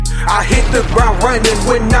I hit the ground running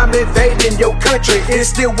when I'm invading your country.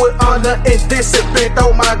 Instill with honor and discipline.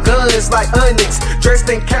 Throw my guns like onyx, dressed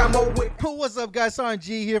in camo with... What's up, guys?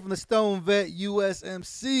 RNG here from the Stone Vet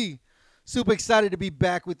USMC. Super excited to be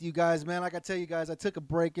back with you guys, man. Like I tell you guys, I took a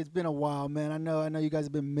break. It's been a while, man. I know you guys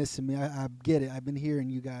have been missing me. I get it. I've been hearing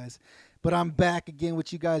you guys. But I'm back again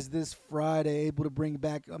with you guys this Friday, able to bring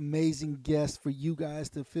back amazing guests for you guys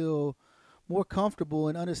to feel more comfortable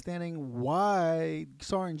in understanding why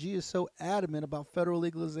RNG is so adamant about federal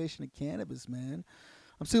legalization of cannabis, man.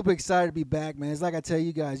 I'm super excited to be back, man. It's like I tell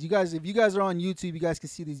you guys, if you guys are on YouTube, you guys can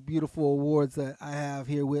see these beautiful awards that I have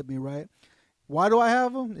here with me, right? Why do I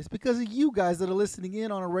have them? It's because of you guys that are listening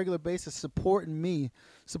in on a regular basis, supporting me,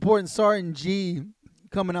 supporting RNG,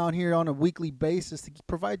 coming out here on a weekly basis to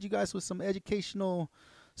provide you guys with some educational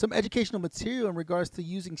material in regards to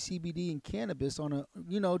using CBD and cannabis on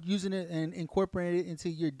using it and incorporating it into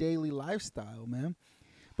your daily lifestyle, man.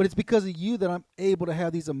 But it's because of you that I'm able to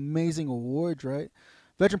have these amazing awards, right?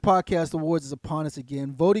 Veteran Podcast Awards is upon us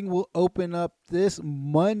again. Voting will open up this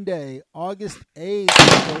Monday, August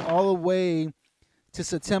 8th, all the way to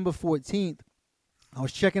September 14th. I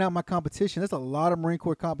was checking out my competition. There's a lot of Marine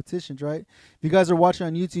Corps competitions, right? If you guys are watching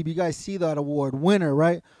on YouTube, you guys see that award. Winner,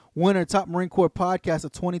 right? Winner, Top Marine Corps Podcast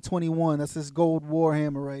of 2021. That's this gold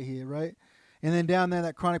Warhammer right here, right? And then down there,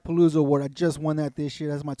 that Chronic Palooza Award. I just won that this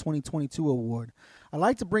year. That's my 2022 award. I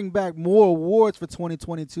like to bring back more awards for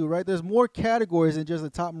 2022, right? There's more categories than just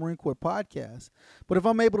the Top Marine Corps Podcast. But if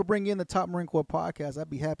I'm able to bring in the Top Marine Corps Podcast, I'd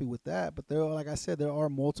be happy with that. But there, like I said, there are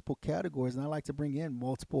multiple categories, and I like to bring in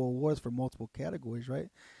multiple awards for multiple categories, right?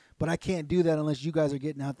 But I can't do that unless you guys are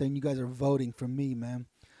getting out there and you guys are voting for me, man.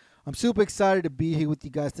 I'm super excited to be here with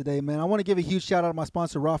you guys today, man. I want to give a huge shout out to my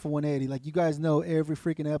sponsor, Rafa 180. Like you guys know, every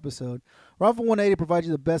freaking episode, Rafa 180 provides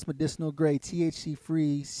you the best medicinal grade,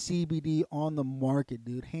 THC-free CBD on the market,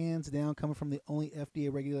 dude. Hands down, coming from the only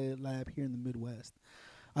FDA-regulated lab here in the Midwest.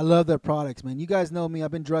 I love their products, man. You guys know me.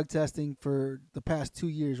 I've been drug testing for the past 2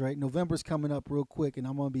 years, right? November's coming up real quick, and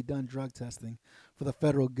I'm going to be done drug testing for the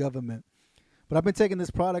federal government. But I've been taking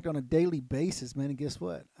this product on a daily basis, man, and guess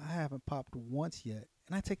what? I haven't popped once yet.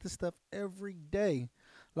 And I take this stuff every day.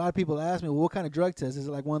 A lot of people ask me, well, what kind of drug test? Is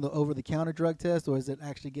it like one of the over-the-counter drug tests, or is it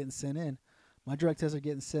actually getting sent in? My drug tests are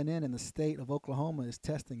getting sent in, and the state of Oklahoma is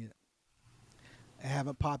testing it. I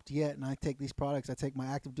haven't popped yet, and I take these products. I take my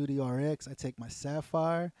Active Duty RX, I take my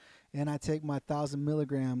Sapphire, and I take my 1,000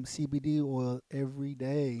 milligram CBD oil every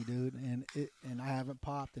day, dude. And I haven't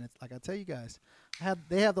popped, and it's like I tell you guys,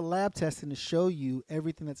 they have the lab testing to show you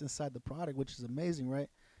everything that's inside the product, which is amazing, right?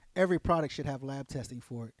 Every product should have lab testing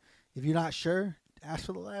for it. If you're not sure, ask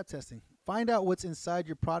for the lab testing. Find out what's inside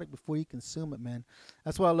your product before you consume it, man.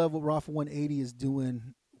 That's why I love what Rafa 180 is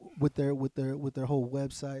doing with their whole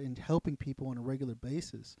website and helping people on a regular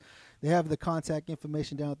basis. They have the contact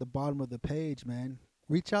information down at the bottom of the page, man.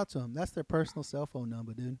 Reach out to them. That's their personal cell phone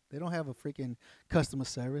number, dude. They don't have a freaking customer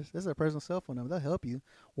service. That's their personal cell phone number. They'll help you.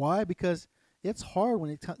 Why? Because it's hard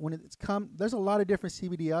when it's come. There's a lot of different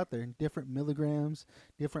CBD out there, different milligrams,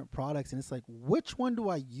 different products, and it's like, which one do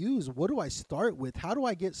I use? What do I start with? How do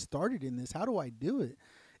I get started in this? How do I do it?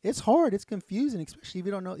 It's hard. It's confusing, especially if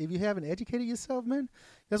you don't know, if you haven't educated yourself, man.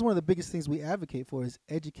 That's one of the biggest things we advocate for is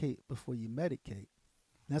educate before you medicate.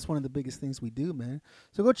 And that's one of the biggest things we do, man.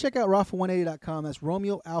 So go check out Rafa180.com. That's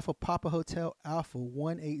Romeo Alpha Papa Hotel Alpha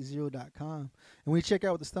 180.com. And when you check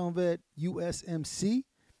out with the Stone Vet USMC,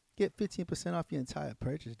 get 15% off your entire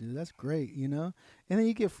purchase, dude. That's great, you know? And then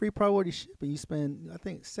you get free priority shipping. You spend, I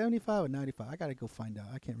think, $75 or $95. I got to go find out.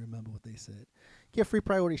 I can't remember what they said. Get free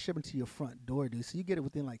priority shipping to your front door, dude. So you get it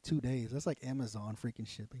within like 2 days. That's like Amazon freaking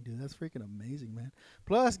shipping, dude. That's freaking amazing, man.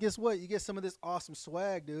 Plus, guess what? You get some of this awesome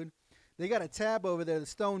swag, dude. They got a tab over there, the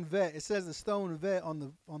Stone Vet. It says the Stone Vet on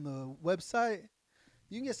the website.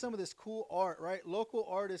 You can get some of this cool art, right? Local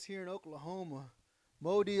artist here in Oklahoma,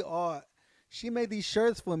 Modi Art. She made these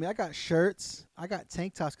shirts for me. I got shirts. I got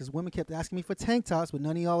tank tops because women kept asking me for tank tops, but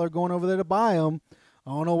none of y'all are going over there to buy them.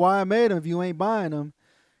 I don't know why I made them if you ain't buying them.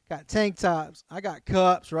 Got tank tops. I got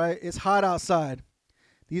cups, right? It's hot outside.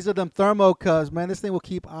 These are them thermo cups, man. This thing will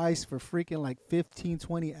keep ice for freaking like 15,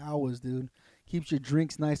 20 hours, dude. Keeps your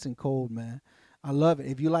drinks nice and cold, man. I love it.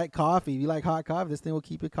 If you like coffee, if you like hot coffee, this thing will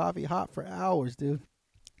keep your coffee hot for hours, dude.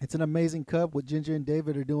 It's an amazing cup. What Ginger and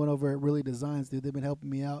David are doing over at Really Designs, dude. They've been helping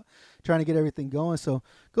me out, trying to get everything going. So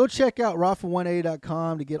go check out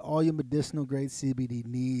Rafa180.com to get all your medicinal grade CBD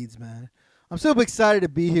needs, man. I'm super excited to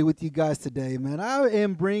be here with you guys today, man. I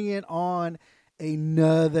am bringing on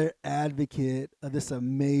another advocate of this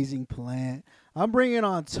amazing plant. I'm bringing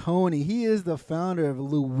on Tony. He is the founder of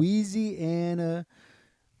Louisiana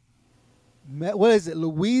What is it? Veterans.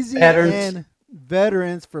 Louisiana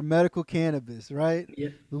Veterans for Medical Cannabis, right? Yeah,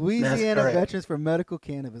 that's Louisiana correct. Veterans for Medical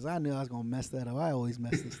Cannabis. I knew I was gonna mess that up. I always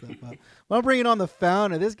mess this stuff up. Well, I'm bringing on the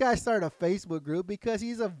founder. This guy started a Facebook group because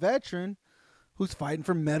he's a veteran who's fighting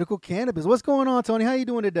for medical cannabis. What's going on, Tony? How you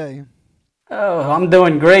doing today? Oh, I'm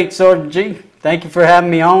doing great, Sergeant G. Thank you for having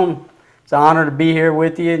me on. It's an honor to be here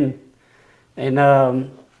with you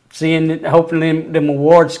and seeing, hopefully them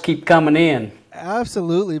awards keep coming in.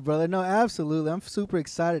 Absolutely, brother. No, absolutely. I'm super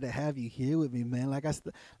excited to have you here with me, man. Like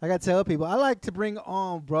I tell people, I like to bring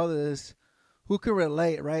on brothers who can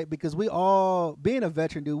relate, right? Because we all, being a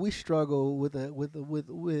veteran, dude, we struggle with a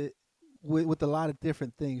lot of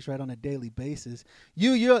different things, right, on a daily basis.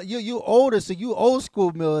 You older, so you old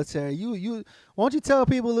school military. Why don't you tell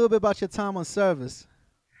people a little bit about your time on service?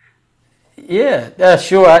 Yeah,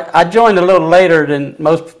 sure. I joined a little later than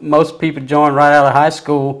most people join right out of high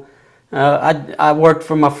school. I worked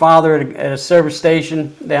for my father at a service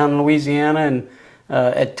station down in Louisiana, and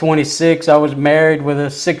at 26, I was married with a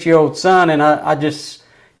 6-year-old son, and I just,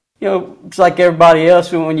 it's like everybody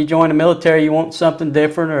else. When you join the military, you want something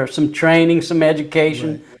different or some training, some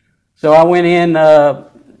education. Right. So I went in,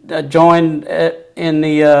 joined in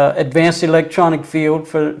the advanced electronic field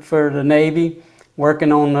for the Navy,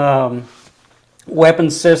 working on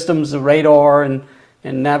weapons systems, the radar and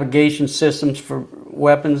navigation systems for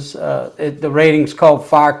weapons. The rating's called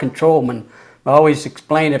fire controlman. I always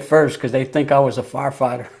explain it first because they think I was a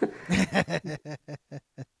firefighter.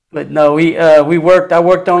 But no, we worked. I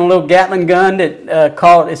worked on a little Gatling gun that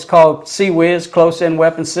it's called Sea-Whiz, close-in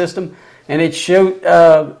weapon system, and it shoot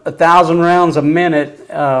 1,000 rounds a minute.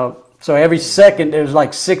 So every second there was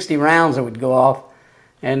like 60 rounds that would go off.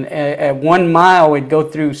 And at 1 mile, we'd go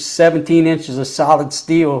through 17 inches of solid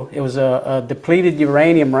steel. It was a depleted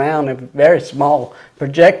uranium round, a very small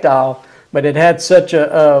projectile, but it had such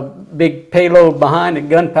a big payload behind it,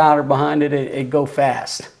 gunpowder behind it, it'd go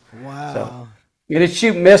fast. Wow. So, it'd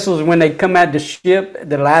shoot missiles when they'd come out the ship.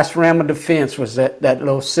 The last ram of defense was that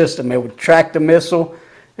little system. It would track the missile.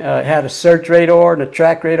 It had a search radar and a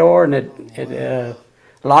track radar, and it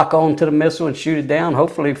lock on to the missile and shoot it down,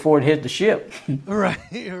 hopefully before it hit the ship. Right.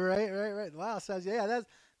 Wow,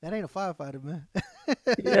 that ain't a firefighter, man.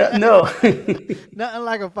 Yeah, no. Nothing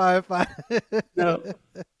like a firefighter. No.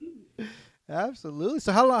 Absolutely.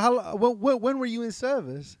 So when were you in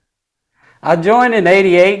service? I joined in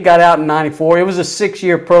 '88, got out in '94. It was a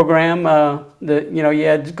 6-year program. You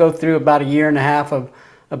had to go through about a year and a half of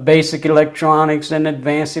basic electronics and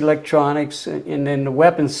advanced electronics, and then the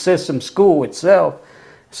weapons system school itself.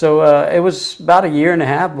 So it was about a year and a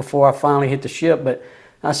half before I finally hit the ship. But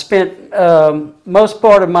I spent most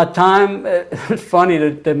part of my time. It's funny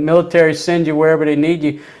that the military sends you wherever they need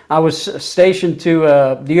you. I was stationed to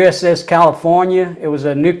the USS California. It was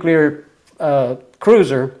a nuclear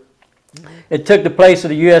cruiser. It took the place of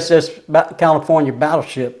the USS California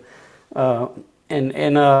battleship, and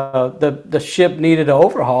the ship needed an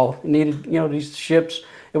overhaul. It needed, these ships.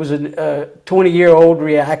 It was a 20-year-old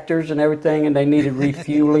reactors and everything, and they needed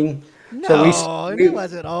refueling. No, it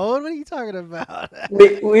wasn't old. What are you talking about?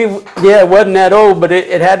 It wasn't that old, but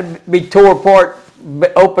it had to be tore apart,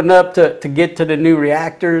 opened up to get to the new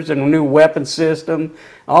reactors and a new weapon system.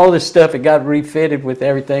 All this stuff, it got refitted with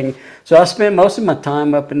everything. So I spent most of my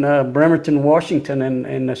time up in Bremerton, Washington,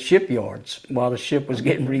 in the shipyards while the ship was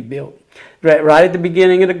getting rebuilt. Right at the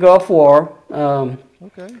beginning of the Gulf War.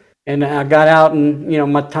 Okay. And I got out,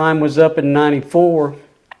 and my time was up in '94,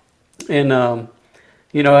 and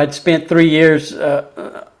I'd spent 3 years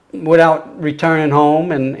without returning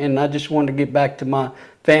home, and I just wanted to get back to my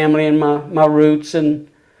family and my roots, and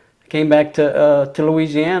came back to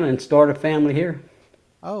Louisiana and started a family here.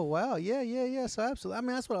 Oh wow, yeah. So absolutely. I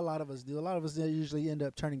mean, that's what a lot of us do. A lot of us usually end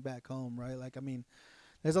up turning back home, right? Like, I mean,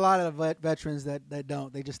 there's a lot of veterans that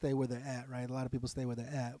don't. They just stay where they're at, right? A lot of people stay where they're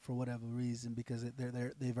at for whatever reason because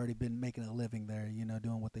they've already been making a living there,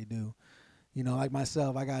 doing what they do. Like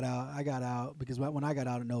myself, I got out because when I got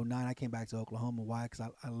out in '09, I came back to Oklahoma. Why? Because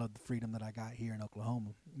I love the freedom that I got here in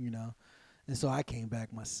Oklahoma, and so I came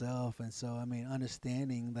back myself. And so, I mean,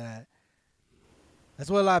 understanding that that's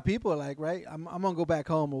what a lot of people are like, right? I'm gonna go back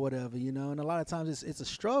home or whatever, and a lot of times it's a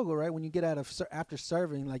struggle, right? When you get out of after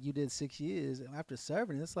serving, like you did 6 years, after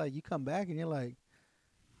serving, it's like you come back and you're like,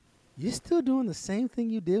 you're still doing the same thing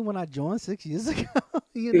you did when I joined 6 years ago.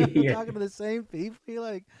 Yeah. Talking to the same people. You're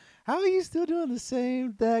like, how are you still doing the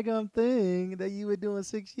same daggum thing that you were doing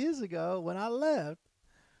 6 years ago when I left?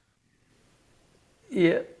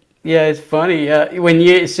 Yeah, it's funny.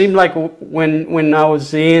 It seemed like when I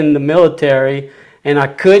was in the military and I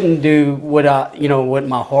couldn't do what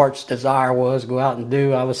my heart's desire was, go out and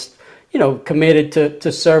do. I was, committed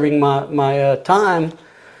to serving my time.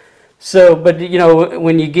 So, but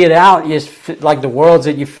when you get out, like the world's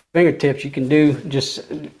at your fingertips. You can do just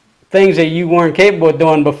things that you weren't capable of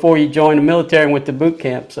doing before you joined the military and went to boot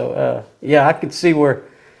camp. So, yeah, I could see where,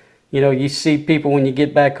 you see people when you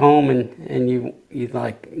get back home and you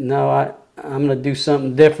like, no, I'm gonna do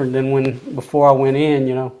something different than before I went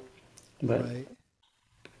in. But Right.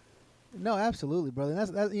 No, absolutely, brother.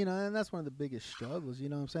 And and that's one of the biggest struggles. You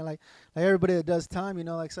know what I'm saying? Like everybody that does time,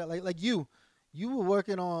 like you were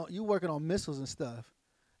working on missiles and stuff.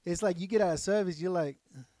 It's like you get out of service, you're like,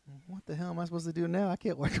 what the hell am I supposed to do now? I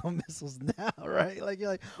can't work on missiles now, right? Like you're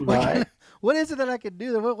like, right. what is it that I can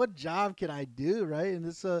do? What job can I do, right? And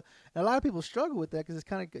it's and a lot of people struggle with that because it's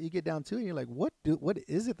kind of you get down to it and you're like, what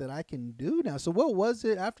is it that I can do now? So what was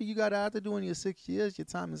it after you got out after doing your 6 years, your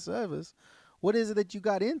time in service? What is it that you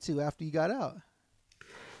got into after you got out?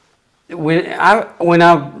 When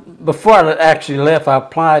I before I actually left, I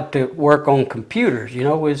applied to work on computers.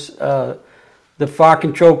 Was the fire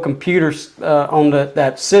control computers on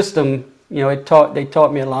that system. They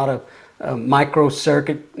taught me a lot of micro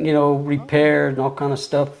circuit repair and all kind of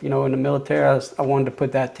stuff. In the military, I wanted to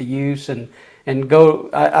put that to use and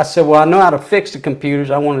go. I said, well, I know how to fix the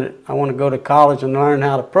computers. I want to go to college and learn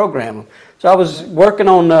how to program them. So I was working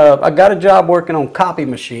on. I got a job working on copy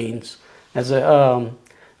machines as a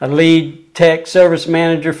lead tech service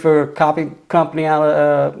manager for a copy company out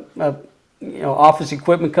of office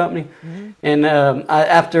equipment company. Mm-hmm. And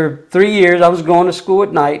after 3 years, I was going to school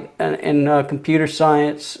at night in computer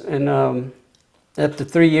science. And after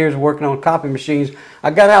 3 years working on copy machines, I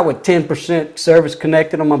got out with 10% service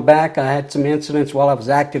connected on my back. I had some incidents while I was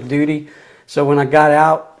active duty. So when I got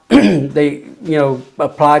out, they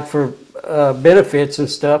applied for benefits and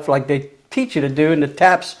stuff like they teach you to do. And the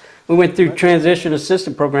TAPS, we went through transition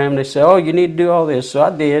assistant program. They said, oh, you need to do all this. So I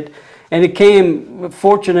did. And it came,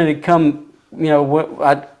 fortunately,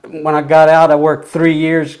 when I got out, I worked 3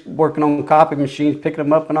 years working on copy machines, picking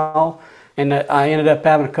them up and all. And I ended up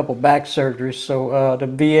having a couple back surgeries. So the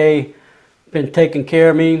VA been taking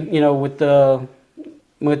care of me,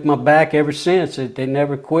 with my back ever since. They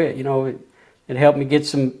never quit. It helped me get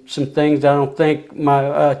some things. I don't think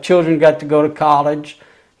my children got to go to college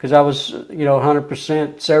because I was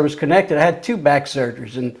 100% service connected. I had 2 back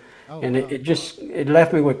surgeries and it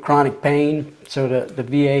left me with chronic pain. So the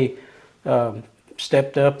VA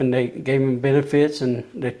stepped up and they gave me benefits, and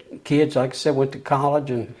the kids, like I said, went to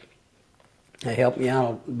college and they helped me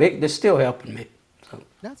out big. They're still helping me. So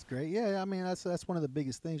That's great. Yeah, I mean that's one of the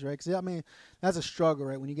biggest things, right? Because I mean that's a struggle,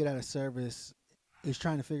 right? When you get out of service, is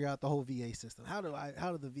trying to figure out the whole VA system. How do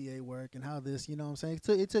the VA work and how this, what I'm saying?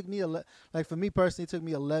 It took me like for me personally, it took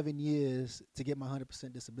me 11 years to get my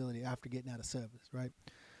 100% disability after getting out of service, right?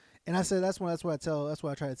 And I said that's why I try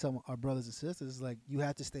to tell our brothers and sisters is like you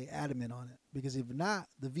have to stay adamant on it, because if not,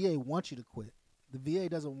 the VA wants you to quit. The VA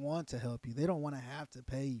doesn't want to help you. They don't want to have to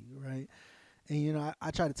pay you, right? And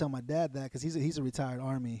I try to tell my dad that because he's a retired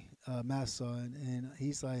Army master sergeant, and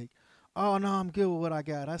he's like, "Oh no, I'm good with what I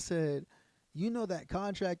got." I said, that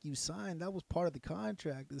contract you signed, that was part of the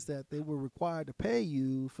contract, is that they were required to pay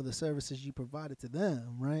you for the services you provided to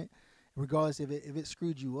them, right? Regardless if it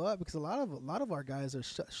screwed you up, because a lot of our guys are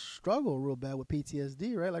struggle real bad with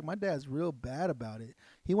PTSD, right? Like my dad's real bad about it.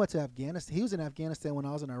 He went to Afghanistan. He was in Afghanistan when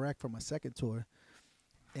I was in Iraq for my second tour,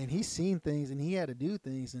 and he's seen things and he had to do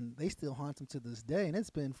things, and they still haunt him to this day. And it's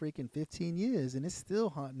been freaking 15 years, and it's still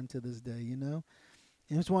haunting him to this day.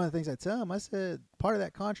 And it's one of the things I tell him. I said, part of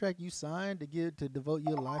that contract you signed to devote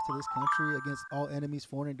your life to this country against all enemies,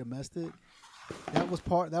 foreign and domestic, that was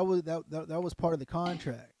part of the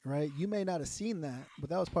contract, right? You may not have seen that, but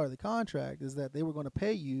that was part of the contract, is that they were going to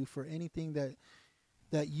pay you for anything that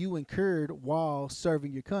you incurred while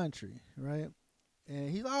serving your country, right? And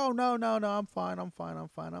he's like, oh no, I'm fine. I'm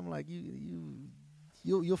like,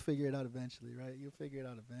 you'll figure it out eventually, right? You'll figure it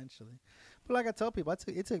out eventually. But like I tell people,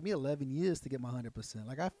 it took me 11 years to get my 100%.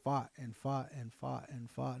 Like I fought, and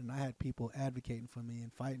I had people advocating for me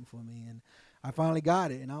and fighting for me, and I finally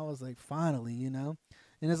got it. And I was like, finally. And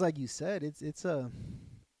it's like you said, it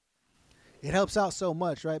helps out so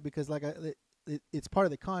much, right? Because it's part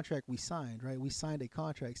of the contract we signed, right? We signed a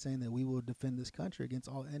contract saying that we will defend this country against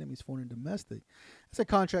all enemies, foreign and domestic. It's a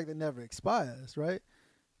contract that never expires, right?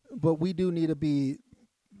 But we do need to be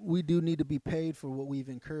paid for what we've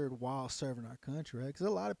incurred while serving our country, right? Because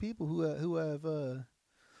a lot of people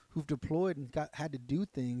who've deployed and had to do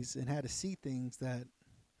things and had to see things that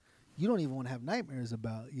you don't even want to have nightmares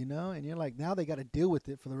about, and you're like, now they got to deal with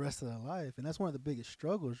it for the rest of their life. And that's one of the biggest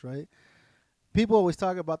struggles, right? People always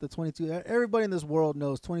talk about the 22. Everybody in this world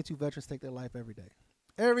knows 22 veterans take their life every day.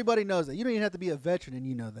 Everybody knows that. You don't even have to be a veteran and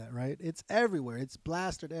you know that, right? It's everywhere. It's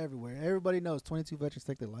blasted everywhere. Everybody knows 22 veterans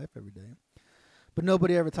take their life every day. But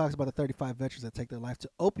nobody ever talks about the 35 veterans that take their life to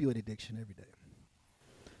opioid addiction every day.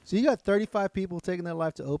 So you got 35 people taking their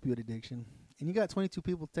life to opioid addiction, and you got 22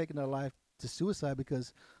 people taking their life to suicide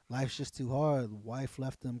because life's just too hard. Wife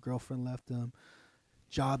left them, girlfriend left them,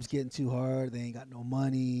 job's getting too hard, they ain't got no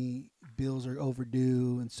money, bills are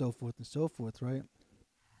overdue, and so forth, right?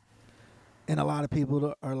 And a lot of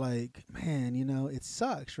people are like, man, you know, it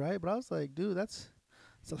sucks, right? But I was like, dude, that's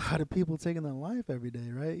a lot of people taking their life every day,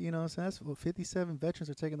 right? You know, so that's 57 veterans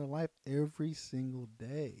are taking their life every single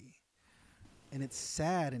day. And it's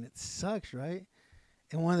sad and it sucks, right?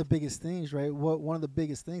 And one of the biggest things, right? One of the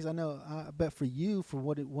biggest things I know, I bet for you, for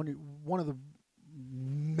one of the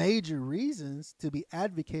major reasons to be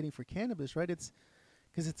advocating for cannabis, right? It's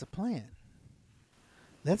because it's a plan.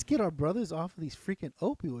 Let's get our brothers off of these freaking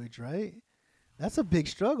opioids, right? That's a big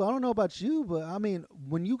struggle. I don't know about you, but I mean,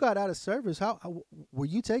 when you got out of service, how was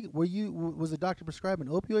the doctor prescribing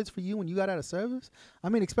opioids for you when you got out of service? I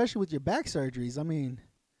mean, especially with your back surgeries. I mean,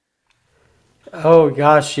 oh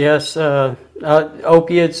gosh, yes,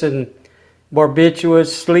 opiates and barbiturates,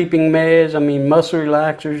 sleeping meds. I mean, muscle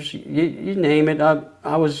relaxers. You name it.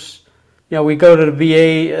 I was, you know, we go to the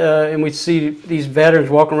VA and we see these veterans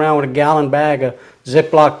walking around with a gallon bag of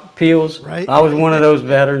Ziploc pills. Right. I was one of those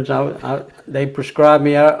veterans. They prescribed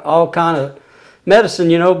me all kind of medicine,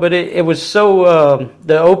 you know, but it was so,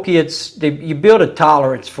 the opiates, you build a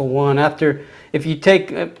tolerance for one. After, if you take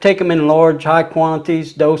them in large, high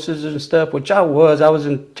quantities, doses and stuff, which I was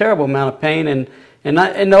in a terrible amount of pain, and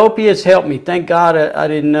the opiates helped me. Thank God I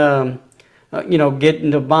didn't, you know, get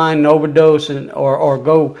into buying an overdose or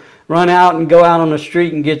go run out and go out on the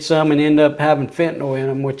street and get some and end up having fentanyl in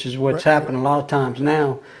them, which is what's happened a lot of times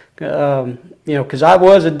now. You know, because I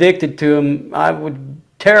was addicted to them. I was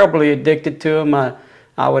terribly addicted to them.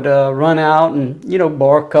 I would run out and, you know,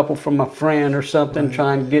 borrow a couple from a friend or something,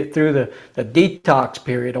 try and get through the detox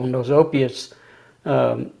period on those opiates.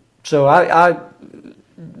 So I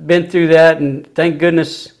been through that, and thank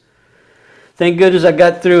goodness I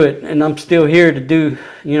got through it, and I'm still here to do,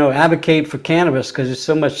 you know, advocate for cannabis because it's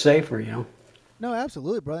so much safer, you know. no,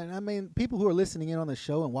 absolutely, brother. And I mean, people who are listening in on the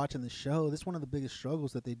show and watching the show, this is one of the biggest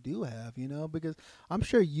struggles that they do have, you know, because I'm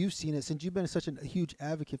sure you've seen it since you've been such a huge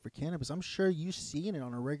advocate for cannabis. I'm sure you've seen it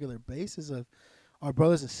on a regular basis of our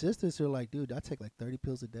brothers and sisters who are like, dude, I take like 30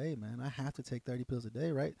 pills a day, man. I have to take 30 pills a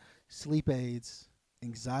day, right? Sleep aids,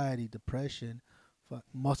 anxiety, depression,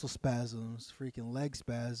 muscle spasms, freaking leg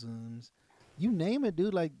spasms. You name it,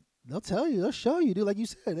 dude. Like, they'll tell you, they'll show you, dude. Like you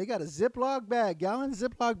said, they got a gallon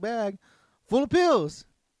Ziploc bag full of pills.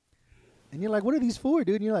 And you're like, what are these for,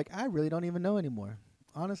 dude? And you're like, I really don't even know anymore.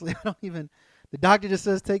 Honestly, I don't even. The doctor just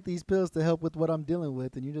says take these pills to help with what I'm dealing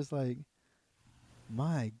with. And you're just like,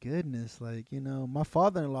 my goodness. Like, you know, my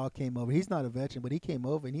father-in-law came over. He's not a veteran, but he came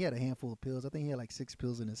over and he had a handful of pills. I think he had like 6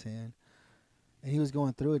 pills in his hand. And he was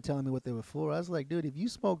going through it, telling me what they were for. I was like, dude, if you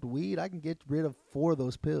smoked weed, I can get rid of 4 of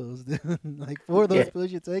those pills. Like 4 of those pills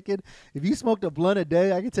you're taking. If you smoked a blunt a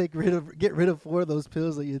day, I can get rid of 4 of those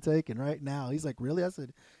pills that you're taking right now. He's like, really? I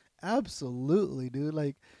said, absolutely, dude.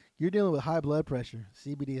 Like, you're dealing with high blood pressure.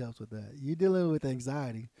 CBD helps with that. You're dealing with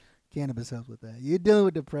anxiety. Cannabis helps with that. You're dealing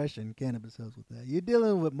with depression. Cannabis helps with that. You're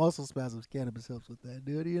dealing with muscle spasms. Cannabis helps with that,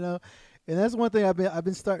 dude. You know, and that's one thing I've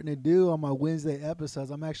been starting to do on my Wednesday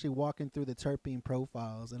episodes. I'm actually walking through the terpene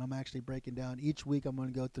profiles, and I'm actually breaking down each week. I'm going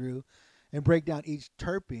to go through and break down each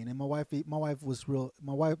terpene. And my wife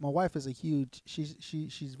is a huge.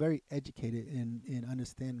 She's very educated in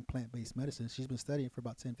understanding plant-based medicine. She's been studying for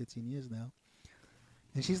about 10, 15 years now,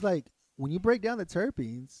 and she's like, when you break down the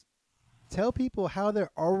terpenes, tell people how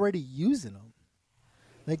they're already using them.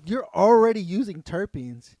 Like, you're already using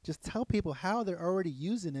terpenes. Just tell people how they're already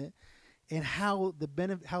using it and how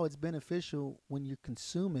it's beneficial when you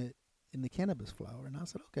consume it in the cannabis flower. And I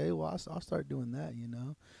said, okay, well, I'll start doing that, you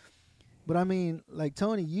know. But I mean, like,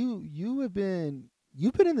 Tony, you've been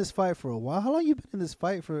in this fight for a while. How long you been in this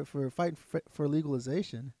fight for fighting for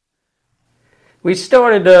legalization? I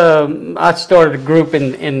started a group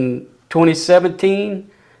in 2017.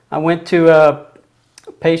 I went to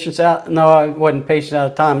Patients Out. No, I wasn't Patients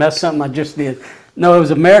Out of Time. That's something I just did. No, it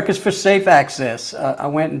was Americans for Safe Access. I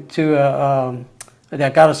went into I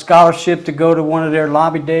got a scholarship to go to one of their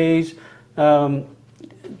lobby days,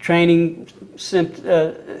 training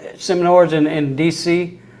seminars in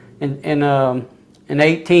D.C. in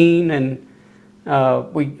 18, and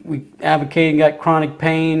we advocated and got chronic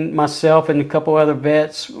pain. Myself and a couple other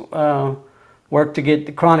vets worked to get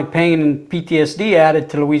the chronic pain and PTSD added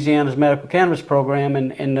to Louisiana's medical cannabis program.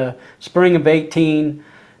 In the spring of 18,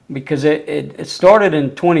 because it started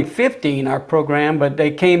in 2015, our program, but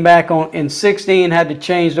they came back on in 16, had to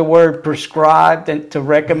change the word prescribed and to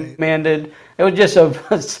recommended. It was just so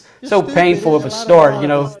stupid. painful of a start, you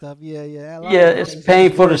know. Stuff. Yeah, yeah. Yeah, it's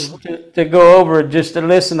painful to go over just to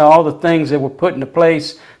listen to all the things that were put into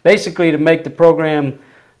place, basically to make the program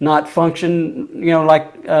not function, you know,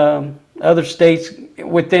 like other states.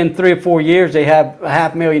 Within 3 or 4 years, they have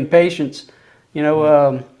 500,000 patients. You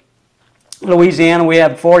know, Louisiana, we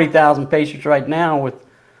have 40,000 patients right now with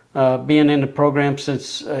being in the program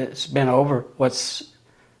since it's been over,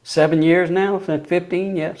 7 years now,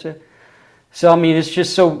 15, yeah. So I mean, it's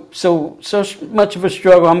just so much of a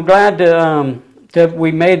struggle. I'm glad that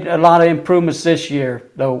we made a lot of improvements this year,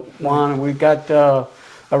 though. Juan, we got a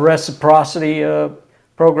reciprocity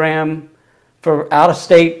program for out of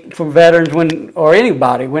state for veterans or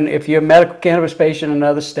anybody if you're a medical cannabis patient in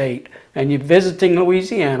another state and you're visiting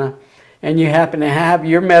Louisiana and you happen to have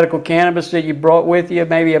your medical cannabis that you brought with you,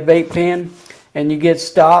 maybe a vape pen, and you get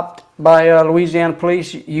stopped by Louisiana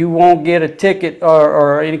police, you won't get a ticket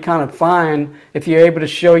or any kind of fine if you're able to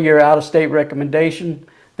show your out-of-state recommendation.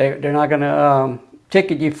 They're not going to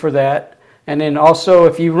ticket you for that. And then also,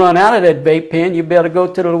 if you run out of that vape pen, you better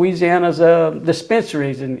go to the Louisiana's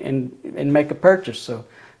dispensaries and make a purchase. So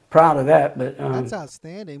proud of that. But that's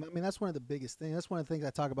outstanding. I mean, that's one of the biggest things. That's one of the things I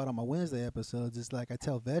talk about on my Wednesday episodes. It's like I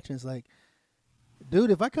tell veterans, like,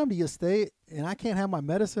 dude, if I come to your state and I can't have my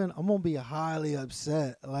medicine, I'm gonna be highly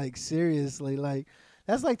upset. Like, seriously, like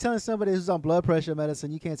that's like telling somebody who's on blood pressure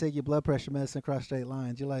medicine you can't take your blood pressure medicine across state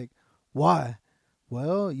lines. You're like, why?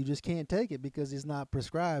 Well, you just can't take it because it's not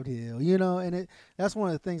prescribed here, you know. And that's one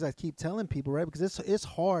of the things I keep telling people, right? Because it's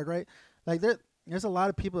hard, right? Like there's a lot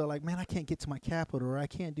of people that are like, man, I can't get to my capital, or I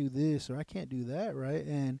can't do this, or I can't do that, right?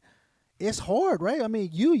 And it's hard, right? I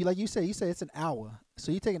mean, like you say it's an hour.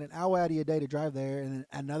 So you're taking an hour out of your day to drive there and then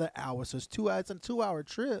another hour. So it's 2 hours. It's a 2-hour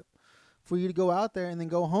trip for you to go out there and then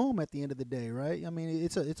go home at the end of the day, right? I mean,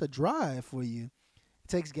 it's a drive for you. It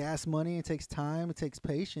takes gas money, it takes time, it takes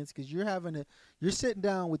patience because you're sitting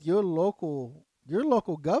down with your local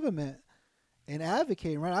government and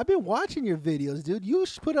advocating, right? I've been watching your videos, dude. You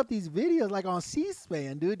put up these videos like on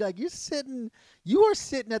C-SPAN, dude. Like you are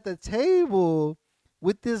sitting at the table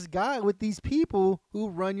with these people who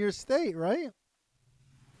run your state, right?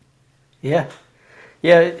 Yeah,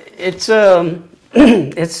 it's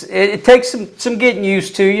it takes some getting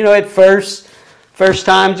used to. You know, at first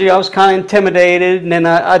times, I was kind of intimidated, and then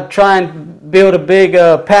I'd try and build a big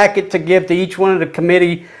packet to give to each one of the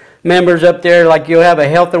committee members up there. Like you'll have a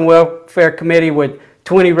health and welfare committee with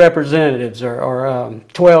 20 representatives or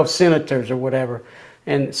 12 senators or whatever.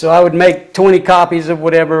 And so I would make 20 copies of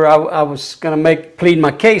whatever I was going to plead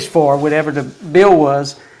my case for, whatever the bill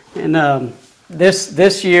was. And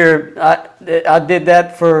this year I did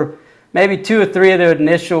that for maybe 2 or 3 of the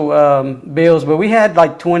initial bills, but we had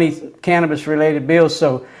like 20 cannabis-related bills.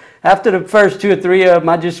 So after the first 2 or 3 of them,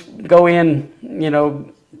 I just go in, you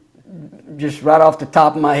know, just right off the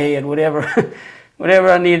top of my head, whatever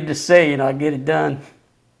I needed to say, you know, I get it done.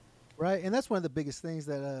 Right, and that's one of the biggest things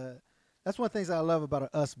that's one of the things I love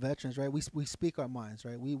about us veterans, right? We speak our minds,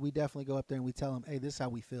 right? We definitely go up there and we tell them, hey, this is how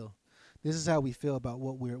we feel. This is how we feel about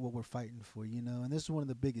what we're fighting for, you know. And this is one of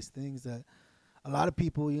the biggest things that a lot of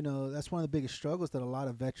people, you know, that's one of the biggest struggles that a lot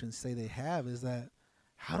of veterans say they have is that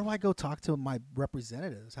how do I go talk to my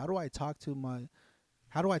representatives? How do I talk to my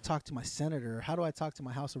senator? How do I talk to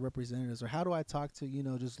my House of Representatives? Or how do I talk to, you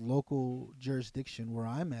know, just local jurisdiction where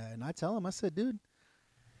I'm at? And I tell them, I said, dude,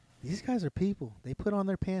 these guys are people. They put on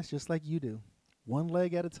their pants just like you do, one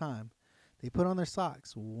leg at a time. They put on their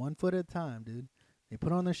socks 1 foot at a time, dude. They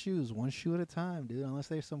put on their shoes 1 shoe at a time, dude. Unless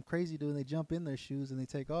there's some crazy dude and they jump in their shoes and they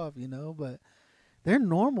take off, you know. But they're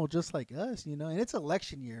normal just like us, you know. And it's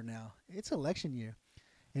election year now. It's election year.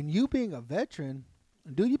 And you being a veteran,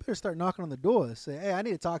 dude, you better start knocking on the doors. Say, hey, I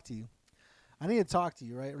need to talk to you. I need to talk to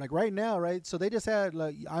you, right? Like right now, right? So they just had,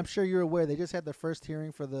 like, I'm sure you're aware, they just had the first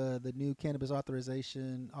hearing for the new Cannabis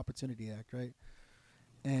Authorization Opportunity Act, right?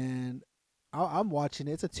 And I'm watching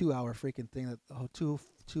it. It's a 2-hour freaking thing, that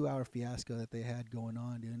two-hour fiasco that they had going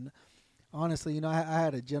on, dude. And honestly, you know, I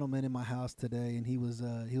had a gentleman in my house today, and he was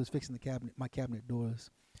fixing my cabinet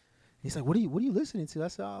doors. He's like, what are you listening to? I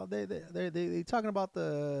said, oh, they talking about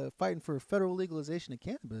the fighting for federal legalization of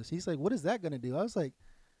cannabis. He's like, what is that going to do? I was like,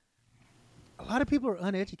 a lot of people are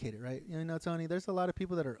uneducated, right? You know, Tony, there's a lot of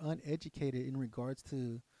people that are uneducated in regards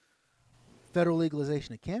to federal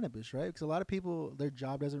legalization of cannabis, right? Because a lot of people, their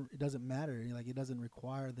job doesn't matter. Like, it doesn't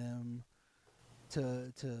require them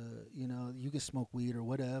to you know, you can smoke weed or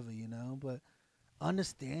whatever, you know. But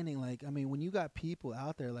understanding, like, I mean, when you got people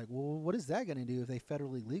out there like, well, what is that going to do if they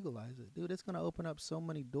federally legalize it? Dude, it's going to open up so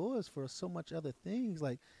many doors for so much other things,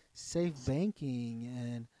 like safe banking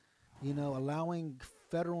and, allowing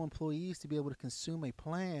federal employees to be able to consume a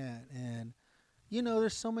plant. And,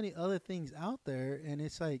 there's so many other things out there. And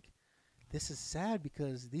it's like, this is sad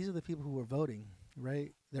because these are the people who are voting,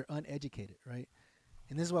 right? They're uneducated, right?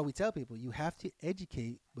 And this is why we tell people you have to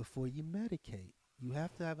educate before you medicate. You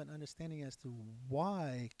have to have an understanding as to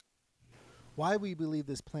why we believe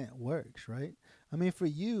this plant works, right? I mean, for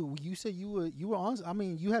you, you said you were on. I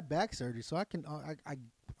mean, you had back surgery, so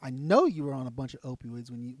I know you were on a bunch of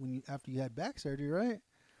opioids when you after you had back surgery, right?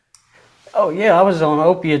 Oh yeah, I was on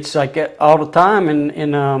opiates like all the time,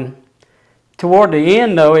 and toward the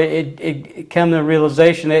end though, it came to the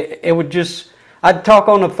realization it would just, I'd talk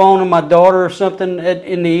on the phone with my daughter or something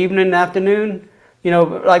in the evening, afternoon,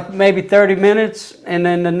 like maybe 30 minutes, and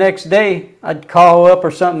then the next day I'd call up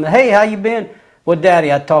or something. Hey, how you been? Well,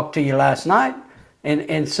 Daddy, I talked to you last night.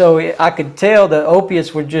 And so I could tell the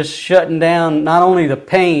opiates were just shutting down not only the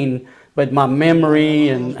pain, but my memory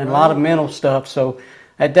and a lot of mental stuff. So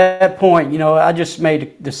at that point, I just made a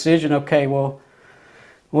decision, okay, well,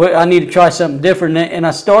 I need to try something different. And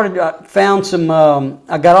I found some,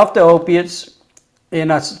 I got off the opiates,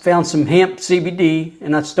 and I found some hemp CBD,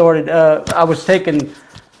 and I was taking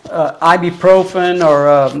ibuprofen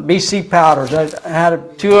or BC powders. I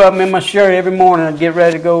had 2 of them in my shirt every morning. I'd get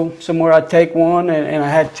ready to go somewhere. I'd take one, and I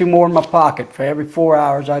had 2 more in my pocket. For every 4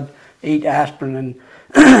 hours, I'd eat aspirin. And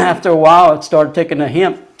after a while, I started taking the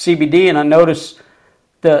hemp CBD, and I noticed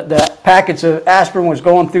the packets of aspirin was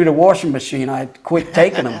going through the washing machine. I quit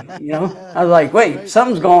taking them, I was like, wait,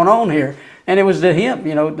 something's going on here. And it was the hemp,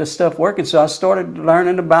 the stuff working. So I started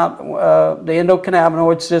learning about the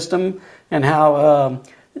endocannabinoid system and how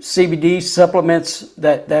CBD supplements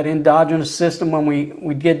that endogenous system when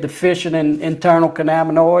we get deficient in internal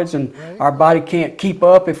cannabinoids, and our body can't keep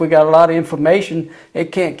up. If we got a lot of inflammation,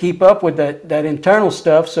 it can't keep up with that internal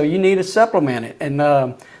stuff, so you need to supplement it. And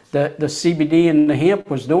the CBD and the hemp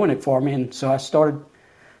was doing it for me, and so I started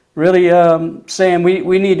really saying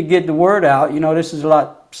we need to get the word out. This is a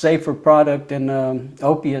lot safer product than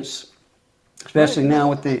opiates, especially now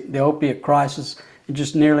with the opiate crisis in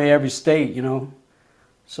just nearly every state,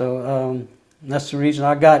 So that's the reason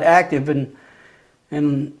I got active.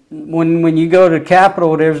 And when you go to the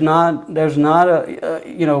Capitol, there's not a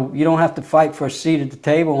you don't have to fight for a seat at the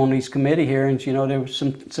table on these committee hearings. There was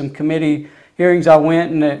some committee hearings I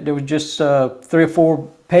went, and there was just 3 or 4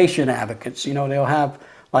 patient advocates. They'll have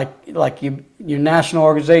like your national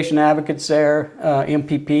organization advocates there,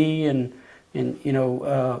 MPP and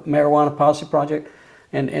Marijuana Policy Project,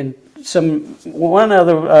 and one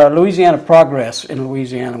other Louisiana Progress in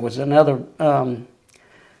Louisiana was another kind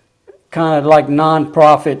of like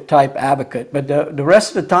non-profit type advocate. But the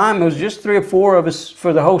rest of the time, it was just 3 or 4 of us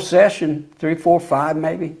for the whole session, 3, 4, 5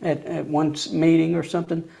 maybe at one meeting or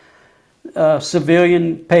something.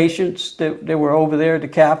 Civilian patients that were over there at the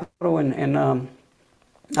Capitol, and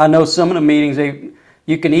I know some of the meetings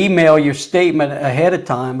you can email your statement ahead of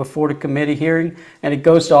time before the committee hearing, and it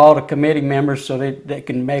goes to all the committee members so you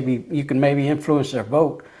can maybe influence their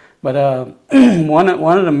vote. But one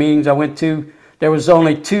of the meetings I went to, there was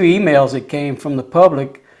only 2 emails that came from the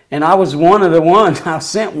public, and I was one of the ones. I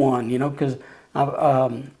sent one, because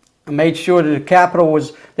I made sure that the Capitol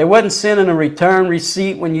they wasn't sending a return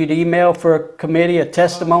receipt when you'd email for a committee, a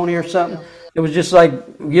testimony or something. It was just like,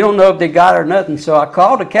 you don't know if they got it or nothing. So I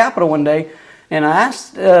called the Capitol one day, and I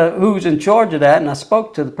asked who's in charge of that, and I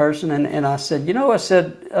spoke to the person, and I said,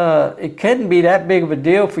 it couldn't be that big of a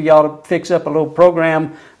deal for y'all to fix up a little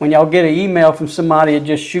program when y'all get an email from somebody, it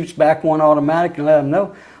just shoots back one automatic and let them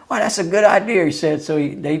know. Well, that's a good idea, he said. So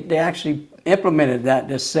they actually implemented that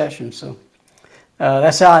this session. So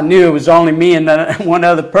that's how I knew it was only me and one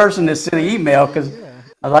other person that sent an email, because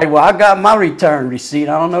I was like, well, I got my return receipt.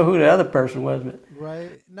 I don't know who the other person was, but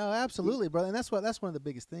right. No, absolutely, brother. And that's one of the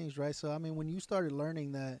biggest things, right? So I mean, when you started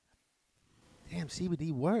learning that, damn,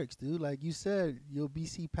 CBD works, dude. Like you said, your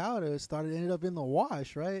BC powder ended up in the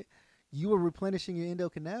wash, right? You were replenishing your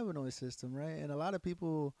endocannabinoid system, right? And a lot of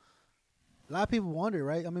people wonder,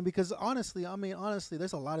 right? I mean, because honestly,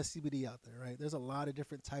 there's a lot of CBD out there, right? There's a lot of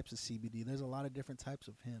different types of CBD. There's a lot of different types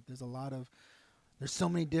of hemp. There's so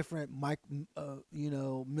many different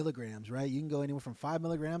milligrams, right? You can go anywhere from 5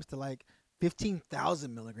 milligrams to like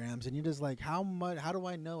 15,000 milligrams, and you're just like, how do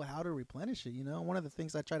I know how to replenish it? One of the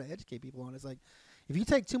things I try to educate people on is like, if you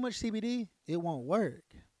take too much CBD, it won't work.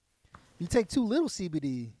 If you take too little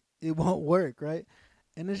CBD, it won't work, right?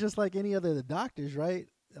 And it's just like any other the doctors, right?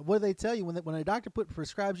 what do they tell you when a doctor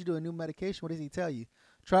prescribes you to a new medication? What does he tell you?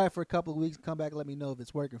 Try it for a couple of weeks, come back, and let me know if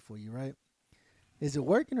it's working for you, right? Is it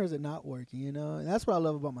working or is it not working? You know, and that's what I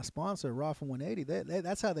love about my sponsor, Rafa 180.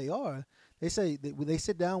 That's how they are. They say they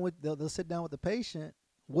sit down with they'll sit down with the patient.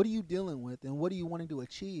 What are you dealing with, and what are you wanting to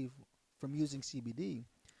achieve from using CBD?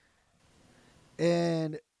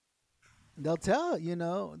 And they'll tell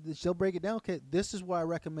they'll break it down. Okay, this is where I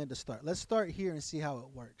recommend to start. Let's start here and see how it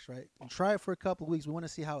works, right? And try it for a couple of weeks. We want to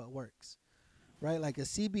see how it works, right? Like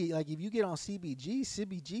if you get on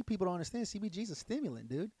CBG people don't understand. CBG is a stimulant,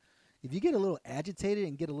 dude. If you get a little agitated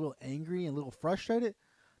and get a little angry and a little frustrated,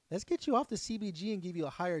 let's get you off the CBG and give you a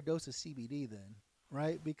higher dose of CBD then,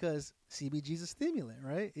 right? Because CBG is a stimulant,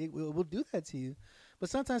 right? It will do that to you. But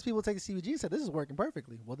sometimes people take the CBG and say, this is working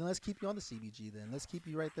perfectly. Well, then let's keep you on the CBG then. Let's keep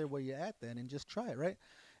you right there where you're at then and just try it, right?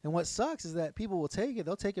 And what sucks is that people will take it.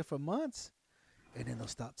 They'll take it for months, and then they'll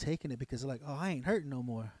stop taking it because they're like, oh, I ain't hurting no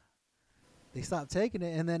more. They stop taking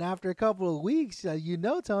it, and then after a couple of weeks,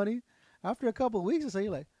 Tony, after a couple of weeks or so,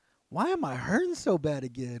 you're like, why am I hurting so bad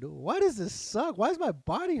again? Why does this suck? Why is my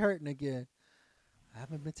body hurting again? I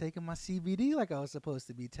haven't been taking my CBD like I was supposed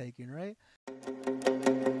to be taking, right?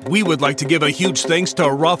 We would like to give a huge thanks to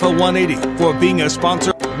Rafa 180 for being a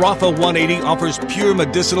sponsor. Rafa 180 offers pure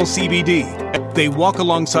medicinal CBD. They walk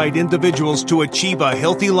alongside individuals to achieve a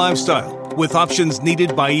healthy lifestyle with options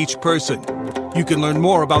needed by each person. You can learn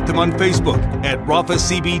more about them on Facebook at Rafa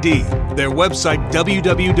CBD, their website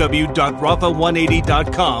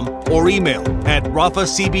www.rafa180.com, or email at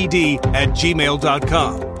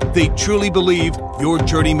rafacbd@gmail.com. They truly believe your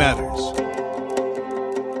journey matters.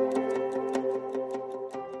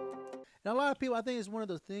 Now, a lot of people, I think it's one of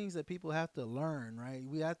those things that people have to learn, right?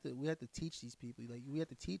 We have to teach these people. Like we have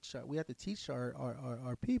to teach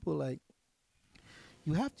our people, like,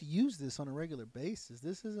 you have to use this on a regular basis.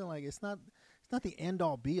 This isn't like it's not the end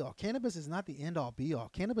all be all. Cannabis is not the end all be all.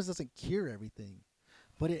 Cannabis doesn't cure everything,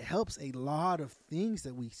 but it helps a lot of things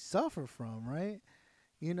that we suffer from, right?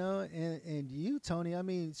 And you, Tony, I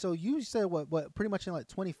mean, so you said what pretty much in like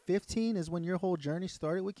 2015 is when your whole journey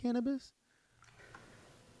started with cannabis?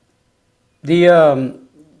 The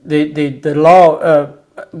law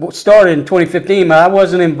started in 2015, but I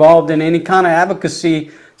wasn't involved in any kind of advocacy.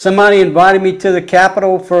 Somebody invited me to the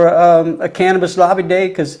Capitol for a cannabis lobby day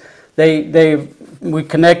because we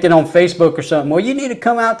connected on Facebook or something. Well, you need to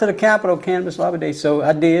come out to the Capitol Cannabis Lobby Day. So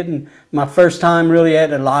I did, and my first time really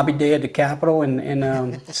at a lobby day at the Capitol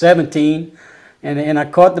in 17. And I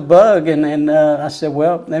caught the bug, and I said,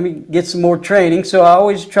 well, let me get some more training. So I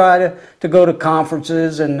always try to go to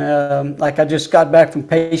conferences, and like I just got back from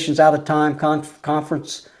Patients Out of Time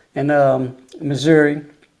conference in Missouri.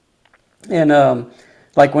 And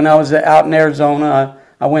like when I was out in Arizona,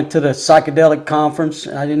 I went to the psychedelic conference.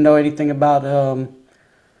 I didn't know anything about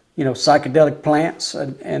psychedelic plants,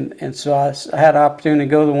 and so I had an opportunity to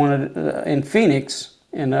go to one in Phoenix.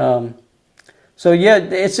 And so yeah,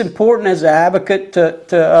 it's important as an advocate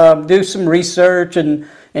to do some research and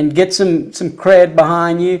get some cred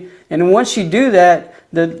behind you. And once you do that,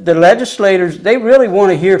 the legislators, they really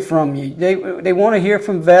want to hear from you. They want to hear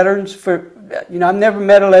from veterans. I've never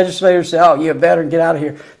met a legislator say, "Oh, you're a veteran, get out of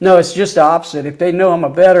here." No, it's just the opposite. If they know I'm a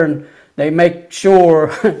veteran, they make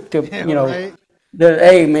sure to right.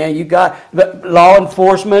 Hey man, you got law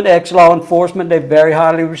enforcement, ex-law enforcement. They're very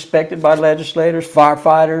highly respected by legislators,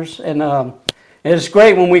 firefighters, and it's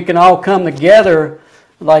great when we can all come together,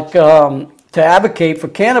 like to advocate for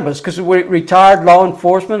cannabis, because retired law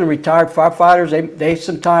enforcement and retired firefighters, they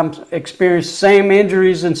sometimes experience the same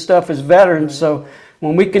injuries and stuff as veterans. So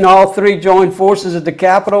when we can all three join forces at the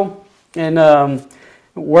Capitol and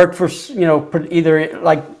work for, either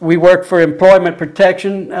like we work for employment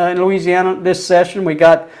protection in Louisiana this session. We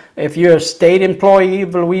got, if you're a state employee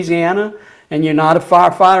of Louisiana and you're not a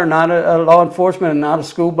firefighter, not a law enforcement, and not a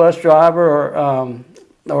school bus driver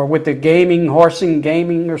or with the horsing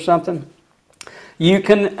gaming or something, you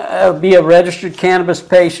can be a registered cannabis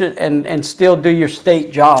patient and still do your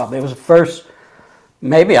state job. It was the first,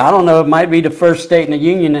 maybe, I don't know, it might be the first state in the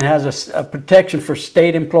union that has a protection for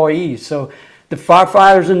state employees. So the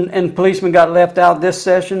firefighters and policemen got left out this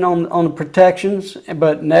session on the protections,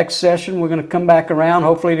 but next session we're going to come back around.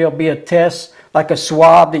 Hopefully there'll be a test, like a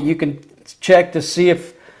swab, that you can check to see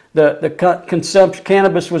if the consumption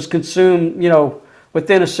cannabis was consumed,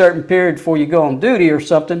 within a certain period before you go on duty or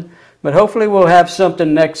something. But hopefully we'll have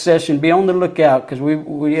something next session. Be on the lookout, because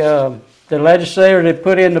the legislator that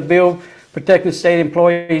put in the bill protecting state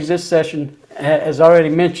employees this session has already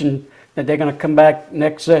mentioned that they're going to come back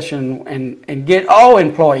next session and get all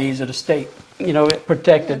employees of the state,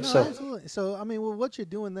 protected. Yeah, no, So absolutely. doing, so I mean, well, what you're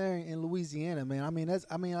doing there in Louisiana, man. I mean,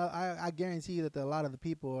 I guarantee you that a lot of the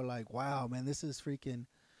people are like, wow, man, this is freaking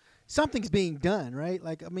something's being done, right?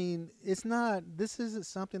 Like, I mean, it's not. This isn't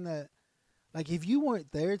something that, like, if you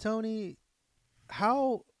weren't there, Tony,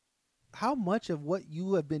 how much of what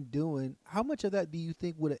you have been doing, how much of that do you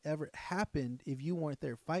think would have ever happened if you weren't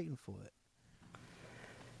there fighting for it?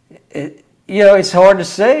 It's hard to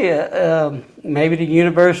say. Maybe the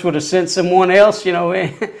universe would have sent someone else,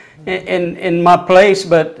 in my place.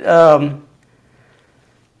 But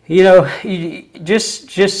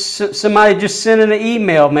just somebody just sending an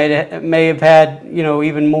email may have had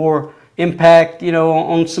even more impact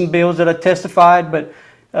on some bills that I testified. But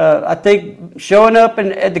I think showing up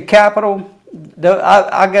at the Capitol,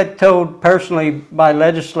 I got told personally by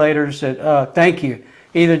legislators that thank you.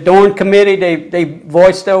 Either during committee, they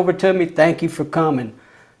voiced over to me, thank you for coming.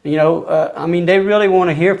 I mean, they really want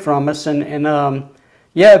to hear from us. And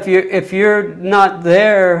if you're not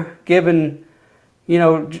there giving,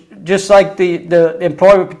 just like the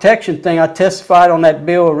employment protection thing, I testified on that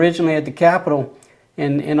bill originally at the Capitol.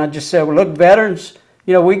 And I just said, well, look, veterans,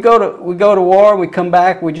 we go to war, we come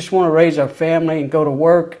back, we just want to raise our family and go to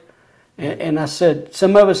work. And I said,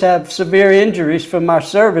 some of us have severe injuries from our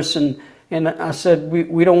service, and I said,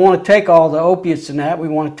 we don't want to take all the opiates in that. We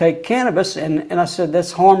want to take cannabis. And I said,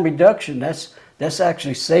 that's harm reduction. That's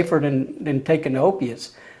actually safer than taking the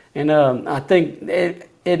opiates. And I think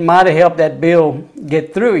it might have helped that bill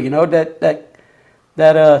get through,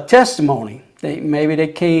 that testimony. They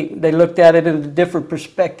looked at it in a different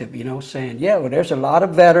perspective, saying, yeah, well, there's a lot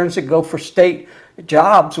of veterans that go for state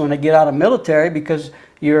jobs when they get out of military because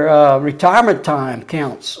your retirement time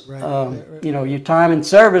counts. Right. Your time in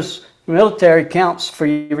service, military counts for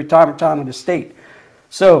your retirement time in the state.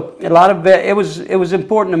 So a lot of it was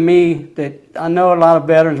important to me that I know a lot of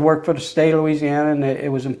veterans work for the state of Louisiana, and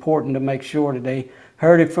it was important to make sure that they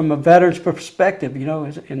heard it from a veteran's perspective,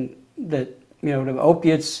 and that the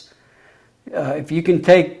opiates. If you can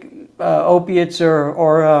take opiates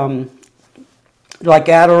or like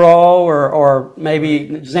Adderall or maybe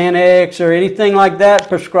Xanax or anything like that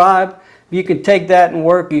prescribed, if you can take that and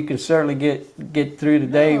work, you can certainly get through the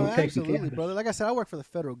day. No, absolutely, brother. Like I said, I work for the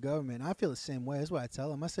federal government. I feel the same way. That's what I tell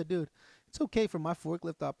them. I said, dude, it's okay for my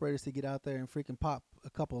forklift operators to get out there and freaking pop a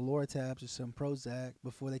couple of Lortabs or some Prozac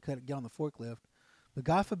before they get on the forklift. But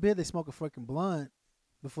God forbid they smoke a freaking blunt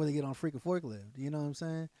before they get on a freaking forklift. You know what I'm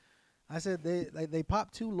saying? I said they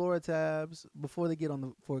pop 2 Lortabs before they get on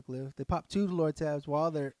the forklift. They pop 2 Lortabs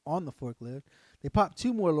while they're on the forklift. They pop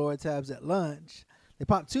 2 more Lortabs at lunch. They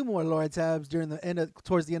pop 2 more Lortabs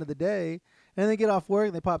towards the end of the day, and they get off work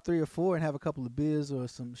and they pop 3 or 4 and have a couple of beers or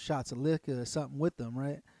some shots of liquor or something with them,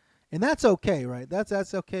 right? And that's okay, right?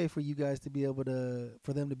 That's okay for you guys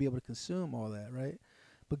for them to be able to consume all that, right?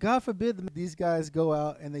 But God forbid these guys go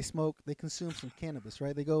out and they consume some cannabis,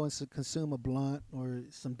 right? They go and consume a blunt or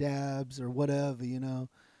some dabs or whatever,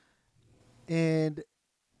 and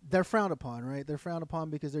they're frowned upon, right? They're frowned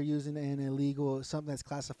upon because they're using something that's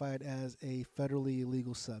classified as a federally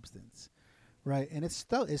illegal substance, right? And it's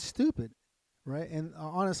stupid, right? And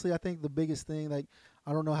honestly, I think the biggest thing, like,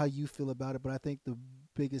 I don't know how you feel about it, but I think the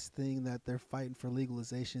biggest thing that they're fighting for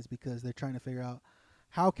legalization is because they're trying to figure out,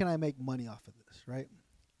 how can I make money off of this, right?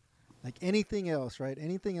 Like anything else, right?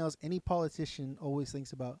 Anything else, any politician always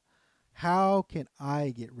thinks about, how can I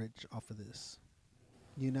get rich off of this?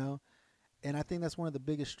 And I think that's one of the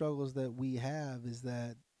biggest struggles that we have, is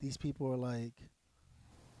that these people are like,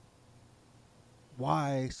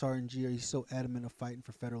 why, Sergeant G, are you so adamant of fighting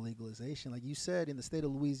for federal legalization? Like you said, in the state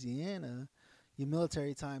of Louisiana, your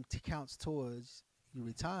military time counts towards your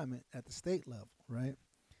retirement at the state level, right?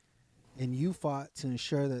 And you fought to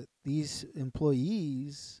ensure that these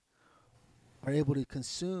employees are able to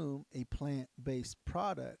consume a plant-based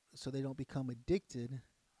product so they don't become addicted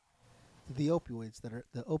to the opioids that are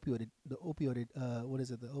the opioid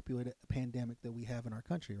pandemic that we have in our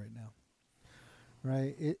country right now.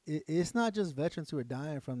 Right? It's not just veterans who are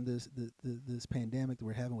dying from this pandemic that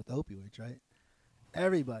we're having with opioids, right?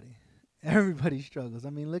 Everybody struggles.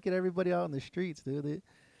 I mean, look at everybody out on the streets, dude.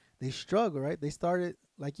 They struggle, right? They started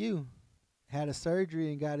like you, had a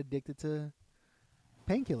surgery and got addicted to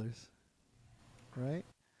painkillers. Right?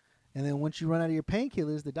 And then once you run out of your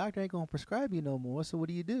painkillers, the doctor ain't going to prescribe you no more. So what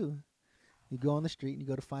do? You go on the street and you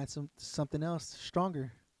go to find something else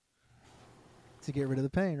stronger to get rid of the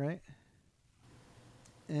pain, right?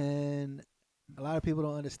 And a lot of people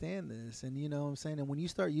don't understand this. And you know what I'm saying? And when you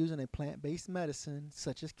start using a plant-based medicine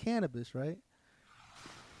such as cannabis, right,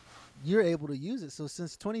 you're able to use it. So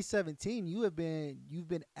since 2017, you've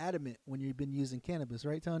been adamant when you've been using cannabis,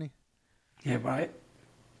 right, Tony? Yeah, right.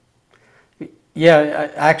 yeah,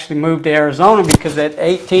 I actually moved to Arizona because at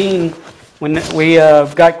 18, when we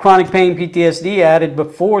got chronic pain PTSD added,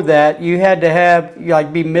 before that, you had to have,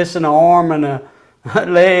 like, be missing an arm and a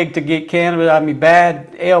leg to get cannabis. I mean,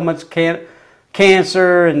 bad ailments,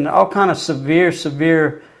 cancer, and all kind of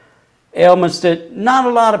severe ailments that not a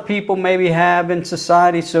lot of people maybe have in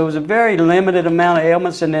society. So it was a very limited amount of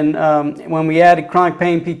ailments. And then when we added chronic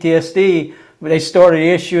pain PTSD, they started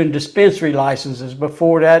issuing dispensary licenses.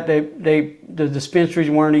 Before that, the dispensaries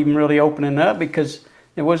weren't even really opening up because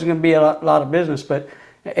there wasn't going to be a lot of business. But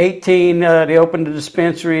at 18, they opened the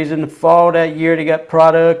dispensaries. In the fall that year, they got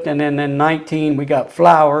product. And then in 19, we got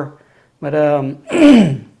flower. But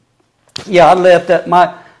yeah, I left that.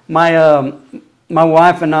 My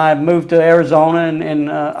wife and I moved to Arizona,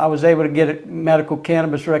 and I was able to get a medical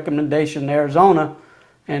cannabis recommendation in Arizona.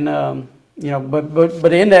 And you know,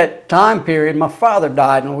 but in that time period, my father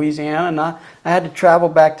died in Louisiana, and I had to travel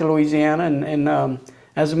back to Louisiana. And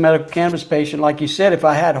as a medical cannabis patient, like you said, if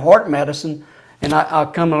I had heart medicine and I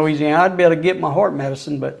come to Louisiana, I'd be able to get my heart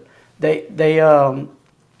medicine. But they didn't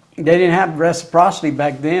have reciprocity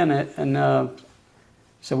back then, and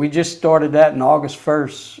so we just started that in August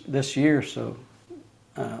 1st this year. So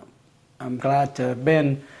I'm glad to have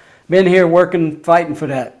been here working, fighting for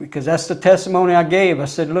that, because that's the testimony I gave. I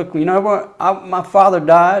said, look, you know what? My father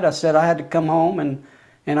died. I said I had to come home,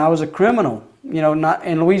 and I was a criminal. You know, not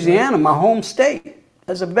in Louisiana, my home state.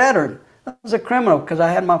 As a veteran, I was a criminal because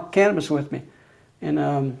I had my cannabis with me,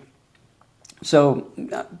 and so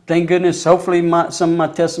thank goodness. Hopefully, some of my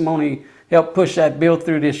testimony helped push that bill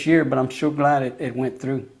through this year. But I'm sure glad it went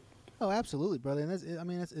through. Oh, absolutely, brother. And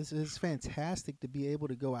it's fantastic to be able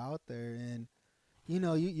to go out there and, you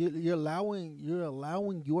know, you're allowing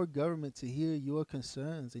your government to hear your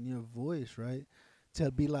concerns and your voice, right?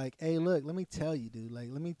 To be like, hey, look, let me tell you, dude. Like,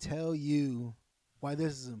 let me tell you why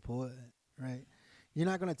this is important, right? You're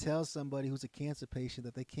not gonna tell somebody who's a cancer patient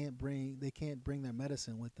that they can't bring their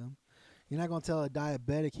medicine with them. You're not gonna tell a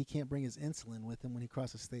diabetic he can't bring his insulin with him when he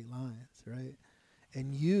crosses state lines, right?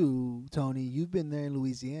 And you, Tony, you've been there in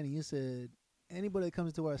Louisiana. You said anybody that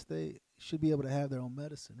comes to our state should be able to have their own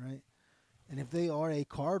medicine, right? And if they are a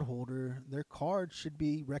card holder, their card should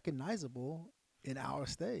be recognizable in our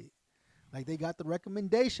state. Like, they got the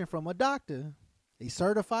recommendation from a doctor, a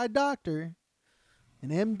certified doctor, an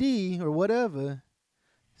MD or whatever,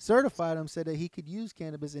 certified him, said that he could use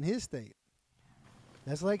cannabis in his state.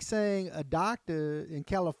 That's like saying a doctor in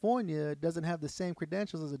California doesn't have the same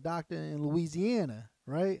credentials as a doctor in Louisiana,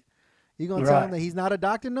 right? You're going to tell him that he's not a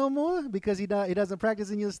doctor no more because he doesn't practice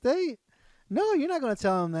in your state? No, you're not going to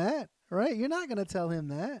tell him that, right? You're not going to tell him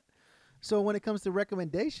that. So when it comes to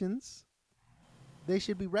recommendations, they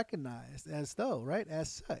should be recognized as though, right?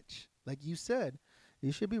 As such. Like you said,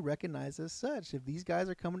 you should be recognized as such. If these guys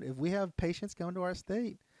are coming, if we have patients coming to our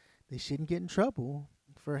state, they shouldn't get in trouble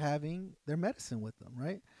for having their medicine with them,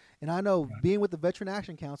 right? And I know being with the Veteran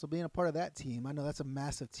Action Council, being a part of that team, I know that's a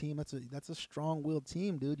massive team. That's a strong-willed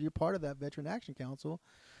team, dude. You're part of that Veteran Action Council.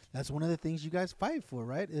 That's one of the things you guys fight for,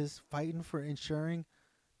 right? Is fighting for ensuring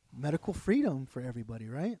medical freedom for everybody,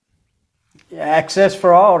 right? Yeah, access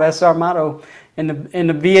for all. That's our motto. In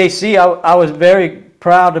the VAC, I was very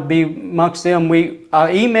proud to be amongst them.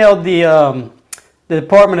 I emailed the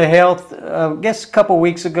Department of Health, I guess a couple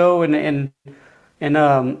weeks ago, and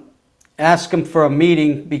ask them for a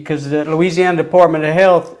meeting because the Louisiana Department of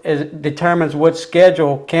Health determines what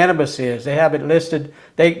schedule cannabis is. They have it listed.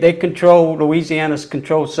 They control Louisiana's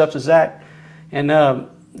Controlled Substance Act, and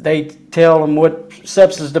they tell them what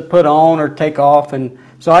substance to put on or take off. And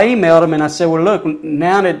so I emailed them and I said, well, look,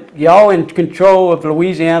 now that y'all in control of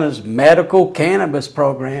Louisiana's medical cannabis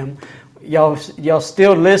program, y'all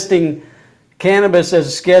still listing cannabis as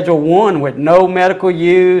a Schedule 1 with no medical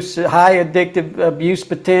use, high addictive abuse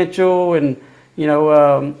potential, and, you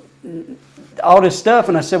know, all this stuff.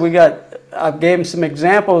 And I said, I gave them some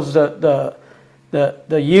examples. The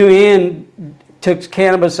UN took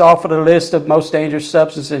cannabis off of the list of most dangerous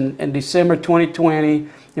substances in December 2020,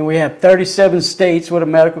 and we have 37 states with a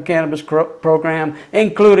medical cannabis program,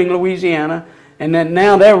 including Louisiana. And then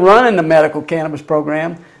now they're running the medical cannabis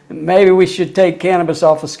program. Maybe we should take cannabis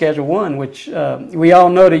off of Schedule 1, which we all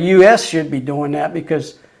know the U.S. should be doing that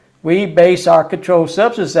because we base our Controlled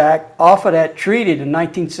Substance Act off of that treaty, the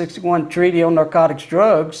 1961 Treaty on Narcotics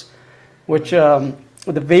Drugs, which the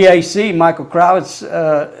VAC, Michael Krawitz,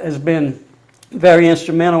 has been very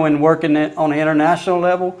instrumental in working on an international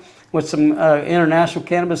level with some international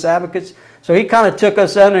cannabis advocates. So he kind of took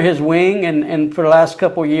us under his wing, and for the last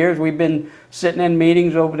couple of years, we've been sitting in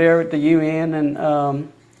meetings over there at the UN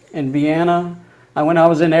and in Vienna. When I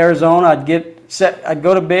was in Arizona, I'd get I'd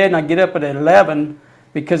go to bed and I'd get up at 11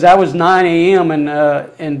 because that was 9 a.m.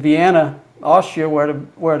 in Vienna, Austria,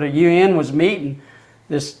 where the UN was meeting,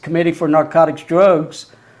 this Committee for Narcotics Drugs,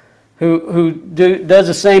 who does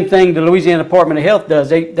the same thing the Louisiana Department of Health does.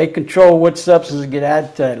 They control what substances get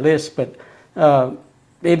added to that list, but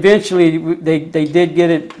eventually they did get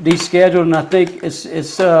it descheduled, and I think it's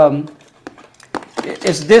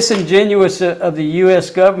disingenuous of the U.S.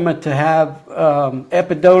 government to have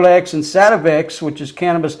Epidiolex and Sativex, which is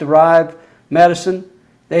cannabis-derived medicine.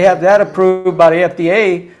 They have that approved by the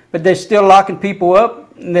FDA, but they're still locking people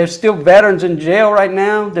up, and there's still veterans in jail right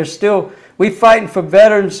now. We fighting for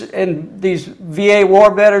veterans in these VA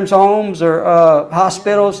war veterans homes or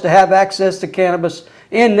hospitals to have access to cannabis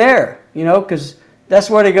in there, because that's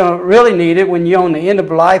where they're going to really need it when you're on the end of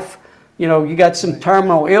life. You got some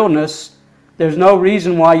terminal illness. There's no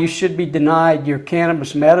reason why you should be denied your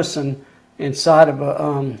cannabis medicine inside of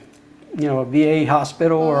a VA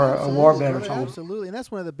hospital or a war veterans home. Absolutely, and that's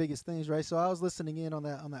one of the biggest things, right? So I was listening in on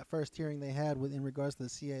that first hearing they had in regards to the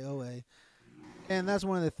CAOA. And that's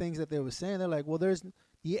one of the things that they were saying. They're like, well, the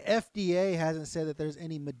FDA hasn't said that there's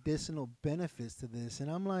any medicinal benefits to this.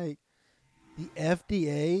 And I'm like, the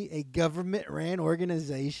FDA, a government-ran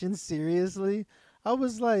organization, seriously? I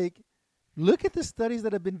was like, look at the studies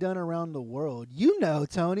that have been done around the world.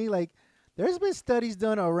 Tony, like, there's been studies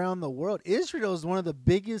done around the world. Israel is one of the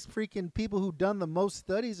biggest freaking people who've done the most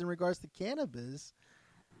studies in regards to cannabis,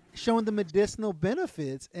 showing the medicinal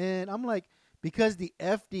benefits. And I'm like, because the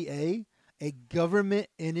FDA, a government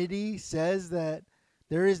entity, says that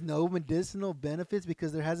there is no medicinal benefits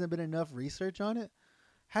because there hasn't been enough research on it,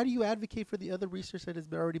 how do you advocate for the other research that has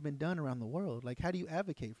already been done around the world? Like, how do you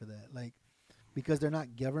advocate for that? Like, because they're not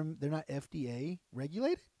FDA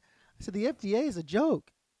regulated? I said the FDA is a joke.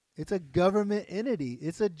 It's a government entity.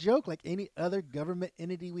 It's a joke like any other government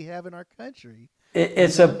entity we have in our country.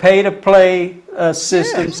 It's a pay-to-play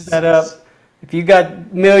system set up. If you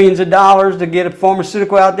got millions of dollars to get a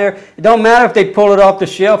pharmaceutical out there, it don't matter if they pull it off the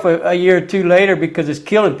shelf a year or two later because it's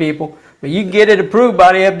killing people. But you can get it approved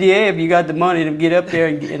by the FDA if you got the money to get up there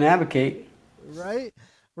and advocate.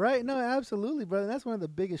 Right. No, absolutely, brother. That's one of the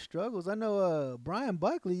biggest struggles. I know Brian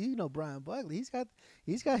Buckley. Brian Buckley.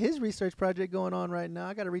 He's got his research project going on right now.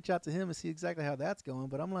 I got to reach out to him and see exactly how that's going.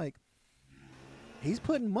 But I'm like, he's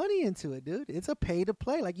putting money into it, dude. It's a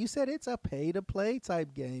pay-to-play. Like you said, it's a pay-to-play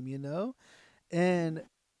type game, And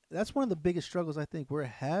that's one of the biggest struggles I think we're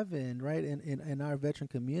having, right, in our veteran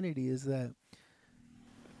community is that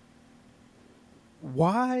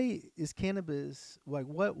why is cannabis, like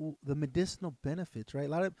what the medicinal benefits, right?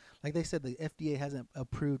 A lot of, like they said, the FDA hasn't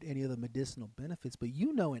approved any of the medicinal benefits, but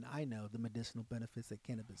and I know the medicinal benefits that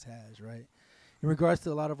cannabis has, right? In regards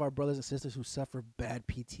to a lot of our brothers and sisters who suffer bad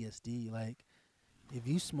PTSD, like if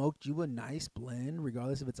you smoked you a nice blend,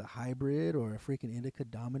 regardless if it's a hybrid or a freaking indica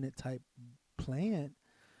dominant type plant,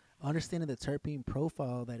 understanding the terpene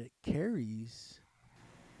profile that it carries,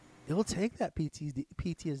 it'll take that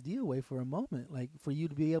PTSD away for a moment. Like for you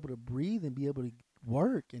to be able to breathe and be able to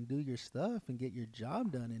work and do your stuff and get your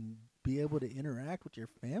job done and be able to interact with your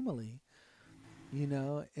family,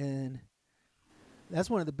 and that's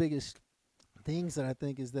one of the biggest things that I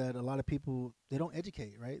think is that a lot of people, they don't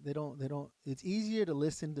educate, right? They don't, it's easier to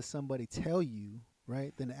listen to somebody tell you,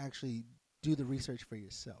 right, than to actually do the research for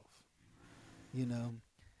yourself.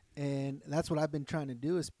 And that's what I've been trying to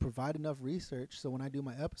do is provide enough research so when I do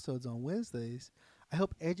my episodes on Wednesdays, I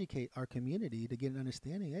help educate our community to get an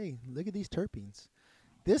understanding. Hey, look at these terpenes.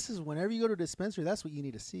 This is whenever you go to a dispensary, that's what you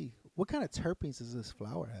need to see. What kind of terpenes does this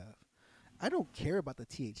flower have? I don't care about the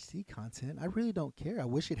THC content. I really don't care. I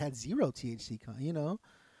wish it had zero THC content,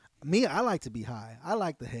 Me, I like to be high. I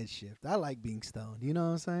like the head shift. I like being stoned. You know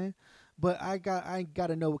what I'm saying? But I got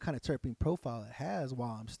to know what kind of terpene profile it has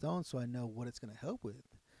while I'm stoned so I know what it's going to help with.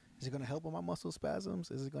 Is it going to help with my muscle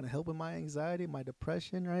spasms? Is it going to help with my anxiety, my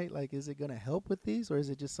depression, right? Like, is it going to help with these? Or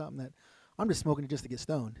is it just something that I'm just smoking it just to get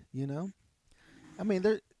stoned, I mean,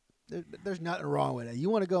 there's nothing wrong with it.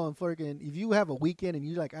 You want to go and freaking, if you have a weekend and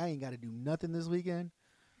you're like, I ain't got to do nothing this weekend,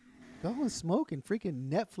 go and smoke and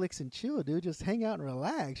freaking Netflix and chill, dude. Just hang out and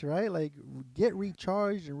relax, right? Like, get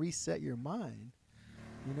recharged and reset your mind,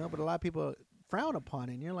 But a lot of people frown upon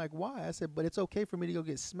it. And you're like, why? I said, but it's okay for me to go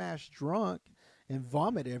get smashed drunk and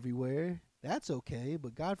vomit everywhere. That's okay.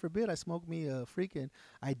 But God forbid I smoke me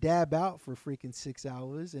I dab out for freaking 6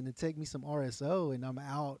 hours and it take me some RSO and I'm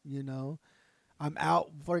out, I'm out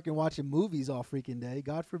freaking watching movies all freaking day.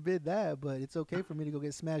 God forbid that. But it's okay for me to go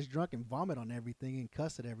get smashed drunk and vomit on everything and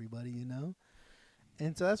cuss at everybody,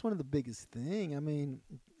 And so that's one of the biggest thing. I mean,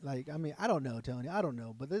 Like, I mean, I don't know, Tony. I don't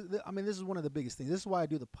know, but I mean, this is one of the biggest things. This is why I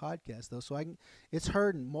do the podcast, though, so I can. It's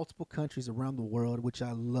heard in multiple countries around the world, which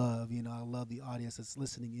I love. You know, I love the audience that's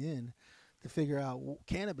listening in to figure out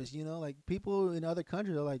cannabis. You know, like people in other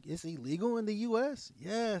countries are like, it's illegal in the U.S.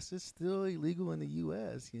 Yes, it's still illegal in the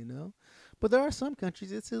U.S. You know, but there are some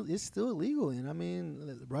countries it's still illegal in. I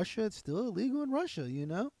mean, Russia, it's still illegal in Russia. You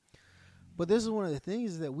know. But this is one of the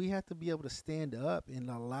things that we have to be able to stand up and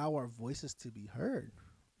allow our voices to be heard.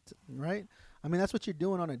 Right? I mean, that's what you're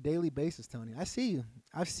doing on a daily basis, Tony. I see you.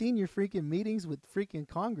 I've seen your freaking meetings with freaking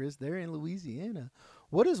Congress there in Louisiana.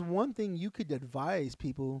 What is one thing you could advise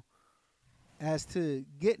people as to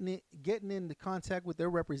getting into contact with their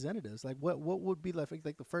representatives? Like, what would be like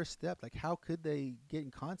the first step? Like, how could they get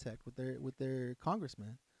in contact with their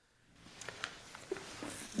congressman?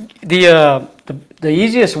 The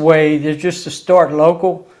easiest way is just to start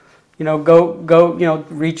local. You know, go. You know,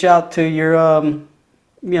 reach out to your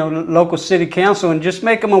local city council and just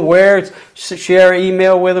make them aware. Share an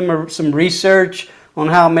email with them or some research on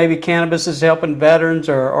how maybe cannabis is helping veterans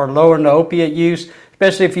or lowering the opiate use.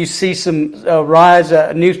 Especially if you see some rise,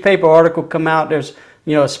 a newspaper article come out. There's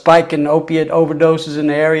a spike in opiate overdoses in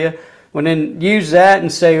the area. Well, then use that and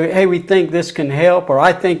say, hey, we think this can help, or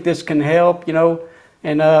I think this can help. You know.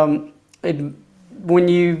 And when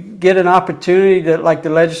you get an opportunity, that like the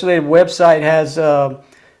legislative website has a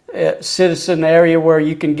citizen area where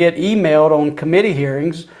you can get emailed on committee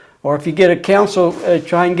hearings, or if you get a council,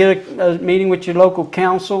 try and get a meeting with your local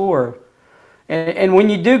council, and when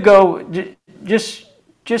you do go,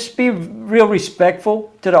 just be real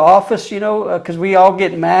respectful to the office, because we all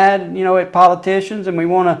get mad, at politicians, and we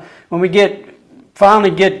want to, when we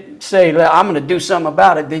say, I'm going to do something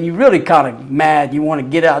about it, then you're really kind of mad. You want to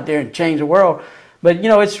get out there and change the world. But,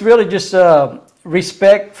 it's really just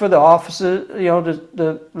respect for the offices,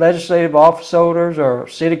 the legislative office holders or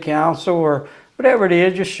city council or whatever it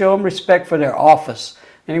is. Just show them respect for their office.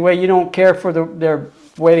 Anyway, you don't care for their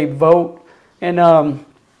way they vote. And,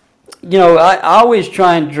 I always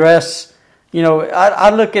try and dress,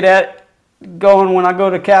 I look at that going, when I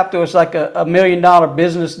go to Capitol, it's like a $1 million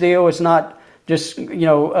business deal. It's not just,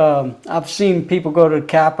 I've seen people go to the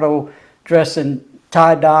Capitol dressed in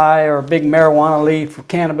tie-dye or a big marijuana leaf or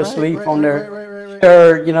cannabis leaf on their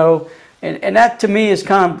shirt, and that to me is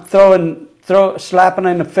kind of slapping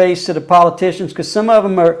in the face to the politicians, because some of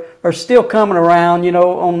them are still coming around,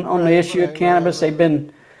 on the issue of cannabis.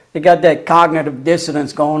 They got that cognitive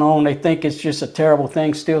dissonance going on. They think it's just a terrible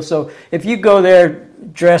thing still. So if you go there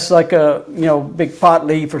dressed like a, big pot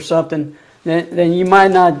leaf or something, then you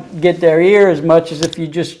might not get their ear as much as if you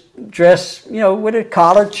just dress, with a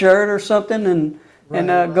collared shirt or something,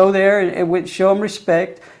 and go there and show them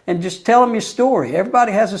respect and just tell them your story.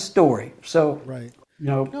 Everybody has a story, so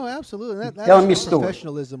no, absolutely. That's tell them your story.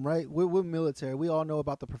 Professionalism, right? We're military. We all know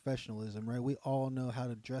about the professionalism, right? We all know how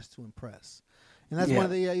to dress to impress. And that's one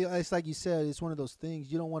of the, it's like you said, it's one of those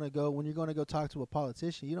things you don't want to go, when you're going to go talk to a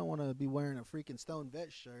politician, you don't want to be wearing a freaking Stone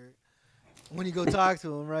Vet shirt when you go talk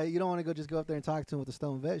to him, right? You don't want to just go up there and talk to him with a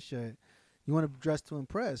Stone Vet shirt. You want to dress to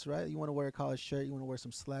impress, right? You want to wear a collared shirt. You want to wear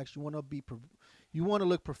some slacks. You want to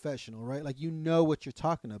look professional, right? Like, you know what you're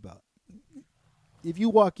talking about. If you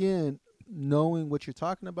walk in knowing what you're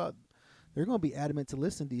talking about, they're going to be adamant to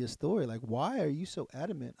listen to your story. Like, why are you so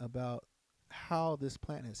adamant about how this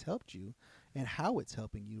plant has helped you and how it's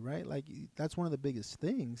helping you, right? Like, that's one of the biggest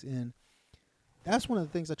things. And that's one of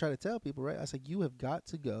the things I try to tell people, right? I was like, you have got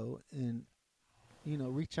to go and,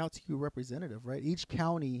 reach out to your representative, right? Each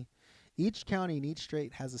county in each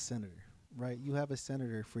state has a senator, right? You have a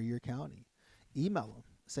senator for your county. Email them.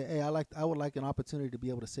 Say, hey, I would like an opportunity to be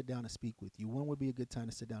able to sit down and speak with you. When would be a good time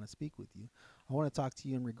to sit down and speak with you? I want to talk to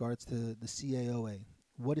you in regards to the CAOA.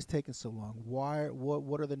 What is taking so long?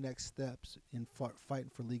 What are the next steps in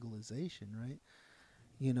fighting for legalization, right?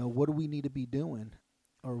 What do we need to be doing?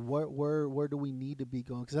 Or where do we need to be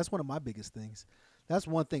going? Because that's one of my biggest things. That's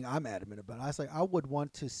one thing I'm adamant about. I was like, I would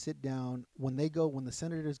want to sit down when the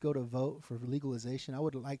senators go to vote for legalization. I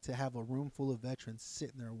would like to have a room full of veterans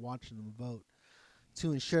sitting there watching them vote,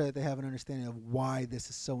 to ensure that they have an understanding of why this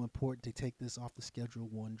is so important to take this off the Schedule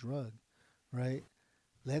 1 drug, right?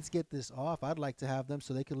 Let's get this off. I'd like to have them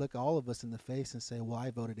so they can look all of us in the face and say, well,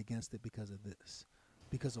 I voted against it because of this,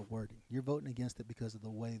 because of wording. You're voting against it because of the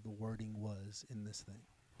way the wording was in this thing.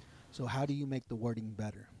 So how do you make the wording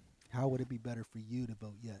better? How would it be better for you to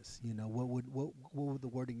vote yes? What would the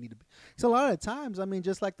wording need to be? So a lot of times, I mean,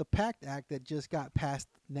 just like the PACT Act that just got passed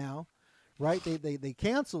now, right? They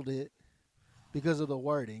canceled it because of the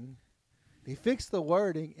wording. They fixed the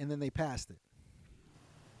wording and then they passed it.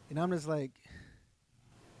 And I'm just like,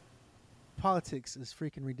 politics is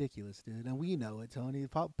freaking ridiculous, dude, and we know it, Tony.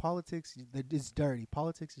 Politics is dirty.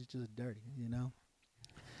 Politics is just dirty, you know.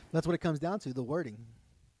 That's what it comes down to, the wording.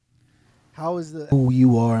 How is who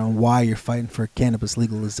you are and why you're fighting for cannabis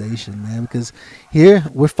legalization, man? Because here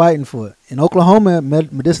we're fighting for it. In Oklahoma,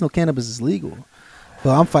 medicinal cannabis is legal,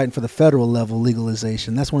 but I'm fighting for the federal level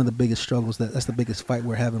legalization. That's one of the biggest struggles. That's the biggest fight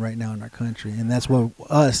we're having right now in our country, and that's where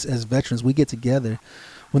us as veterans, we get together.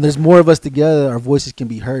 When there's more of us together, our voices can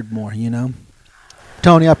be heard more, you know?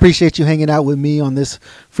 Tony, I appreciate you hanging out with me on this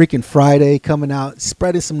freaking Friday, coming out,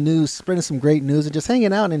 spreading some news, spreading some great news, and just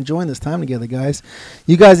hanging out and enjoying this time together, guys.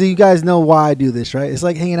 You guys know why I do this, right? It's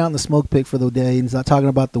like hanging out in the smoke pit for the day and not talking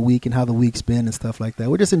about the week and how the week's been and stuff like that.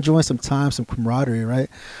 We're just enjoying some time, some camaraderie, right?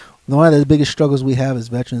 One of the biggest struggles we have as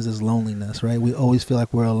veterans is loneliness, right? We always feel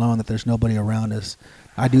like we're alone, that there's nobody around us.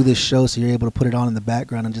 I do this show so you're able to put it on in the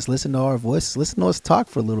background and just listen to our voices, listen to us talk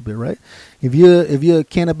for a little bit, right? If you're a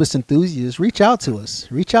cannabis enthusiast, reach out to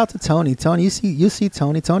us. Reach out to Tony. Tony, you see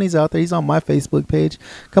Tony. Tony's out there. He's on my Facebook page.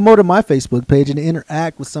 Come over to my Facebook page and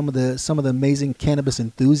interact with some of the amazing cannabis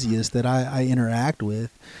enthusiasts that I interact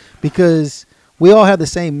with, because we all have the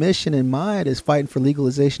same mission in mind as fighting for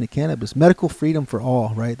legalization of cannabis, medical freedom for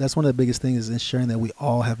all, right? That's one of the biggest things, is ensuring that we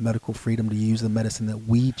all have medical freedom to use the medicine that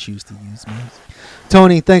we choose to use, man.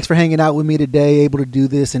 Tony, thanks for hanging out with me today, able to do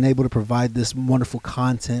this and able to provide this wonderful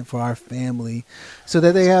content for our family so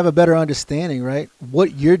that they have a better understanding, right?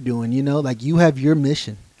 What you're doing, you know, like you have your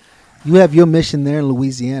mission. You have your mission there in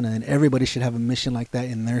Louisiana, and everybody should have a mission like that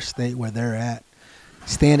in their state where they're at,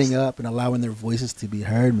 standing up and allowing their voices to be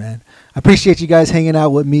heard, man. I appreciate you guys hanging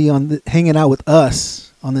out with me hanging out with us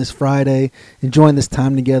on this Friday, enjoying this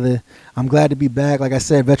time together. I'm glad to be back. Like I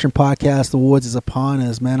said, Veteran Podcast Awards is upon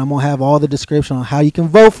us, man. I'm going to have all the description on how you can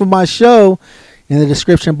vote for my show in the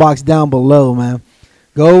description box down below, man.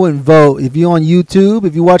 Go and vote. If you're on YouTube,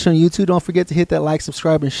 if you watch on YouTube, don't forget to hit that like,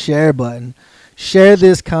 subscribe, and share button. Share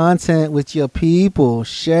this content with your people.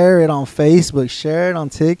 Share it on Facebook. Share it on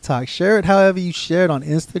TikTok. Share it however you share it on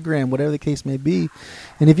Instagram, whatever the case may be.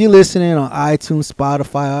 And if you're listening on iTunes,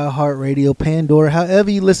 Spotify, iHeartRadio, Pandora, however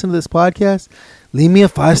you listen to this podcast, leave me a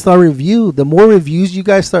 5-star review. The more reviews you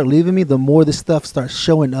guys start leaving me, the more this stuff starts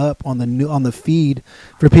showing up on the feed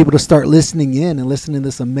for people to start listening in and listening to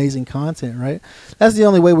this amazing content, right? That's the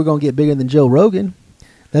only way we're going to get bigger than Joe Rogan.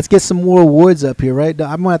 Let's get some more awards up here, right? I'm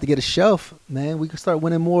going to have to get a shelf, man. We can start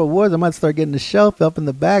winning more awards. I might start getting the shelf up in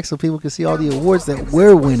the back so people can see all the awards that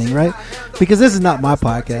we're winning, right? Because this is not my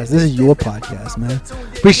podcast. This is your podcast, man.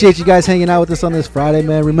 Appreciate you guys hanging out with us on this Friday,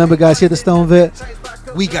 man. Remember, guys, here at the Stone Vet,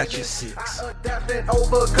 we got your six. Adapt and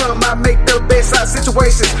overcome, I make the best out of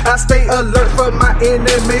situations. I stay alert for my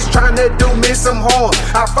enemies trying to do me some harm.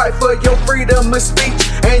 I fight for your freedom of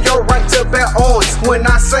speech and your right to bear arms. When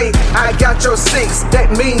I say I got your six,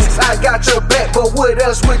 that means I got your back. But what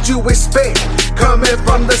else would you expect coming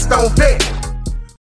from the Stone Vet?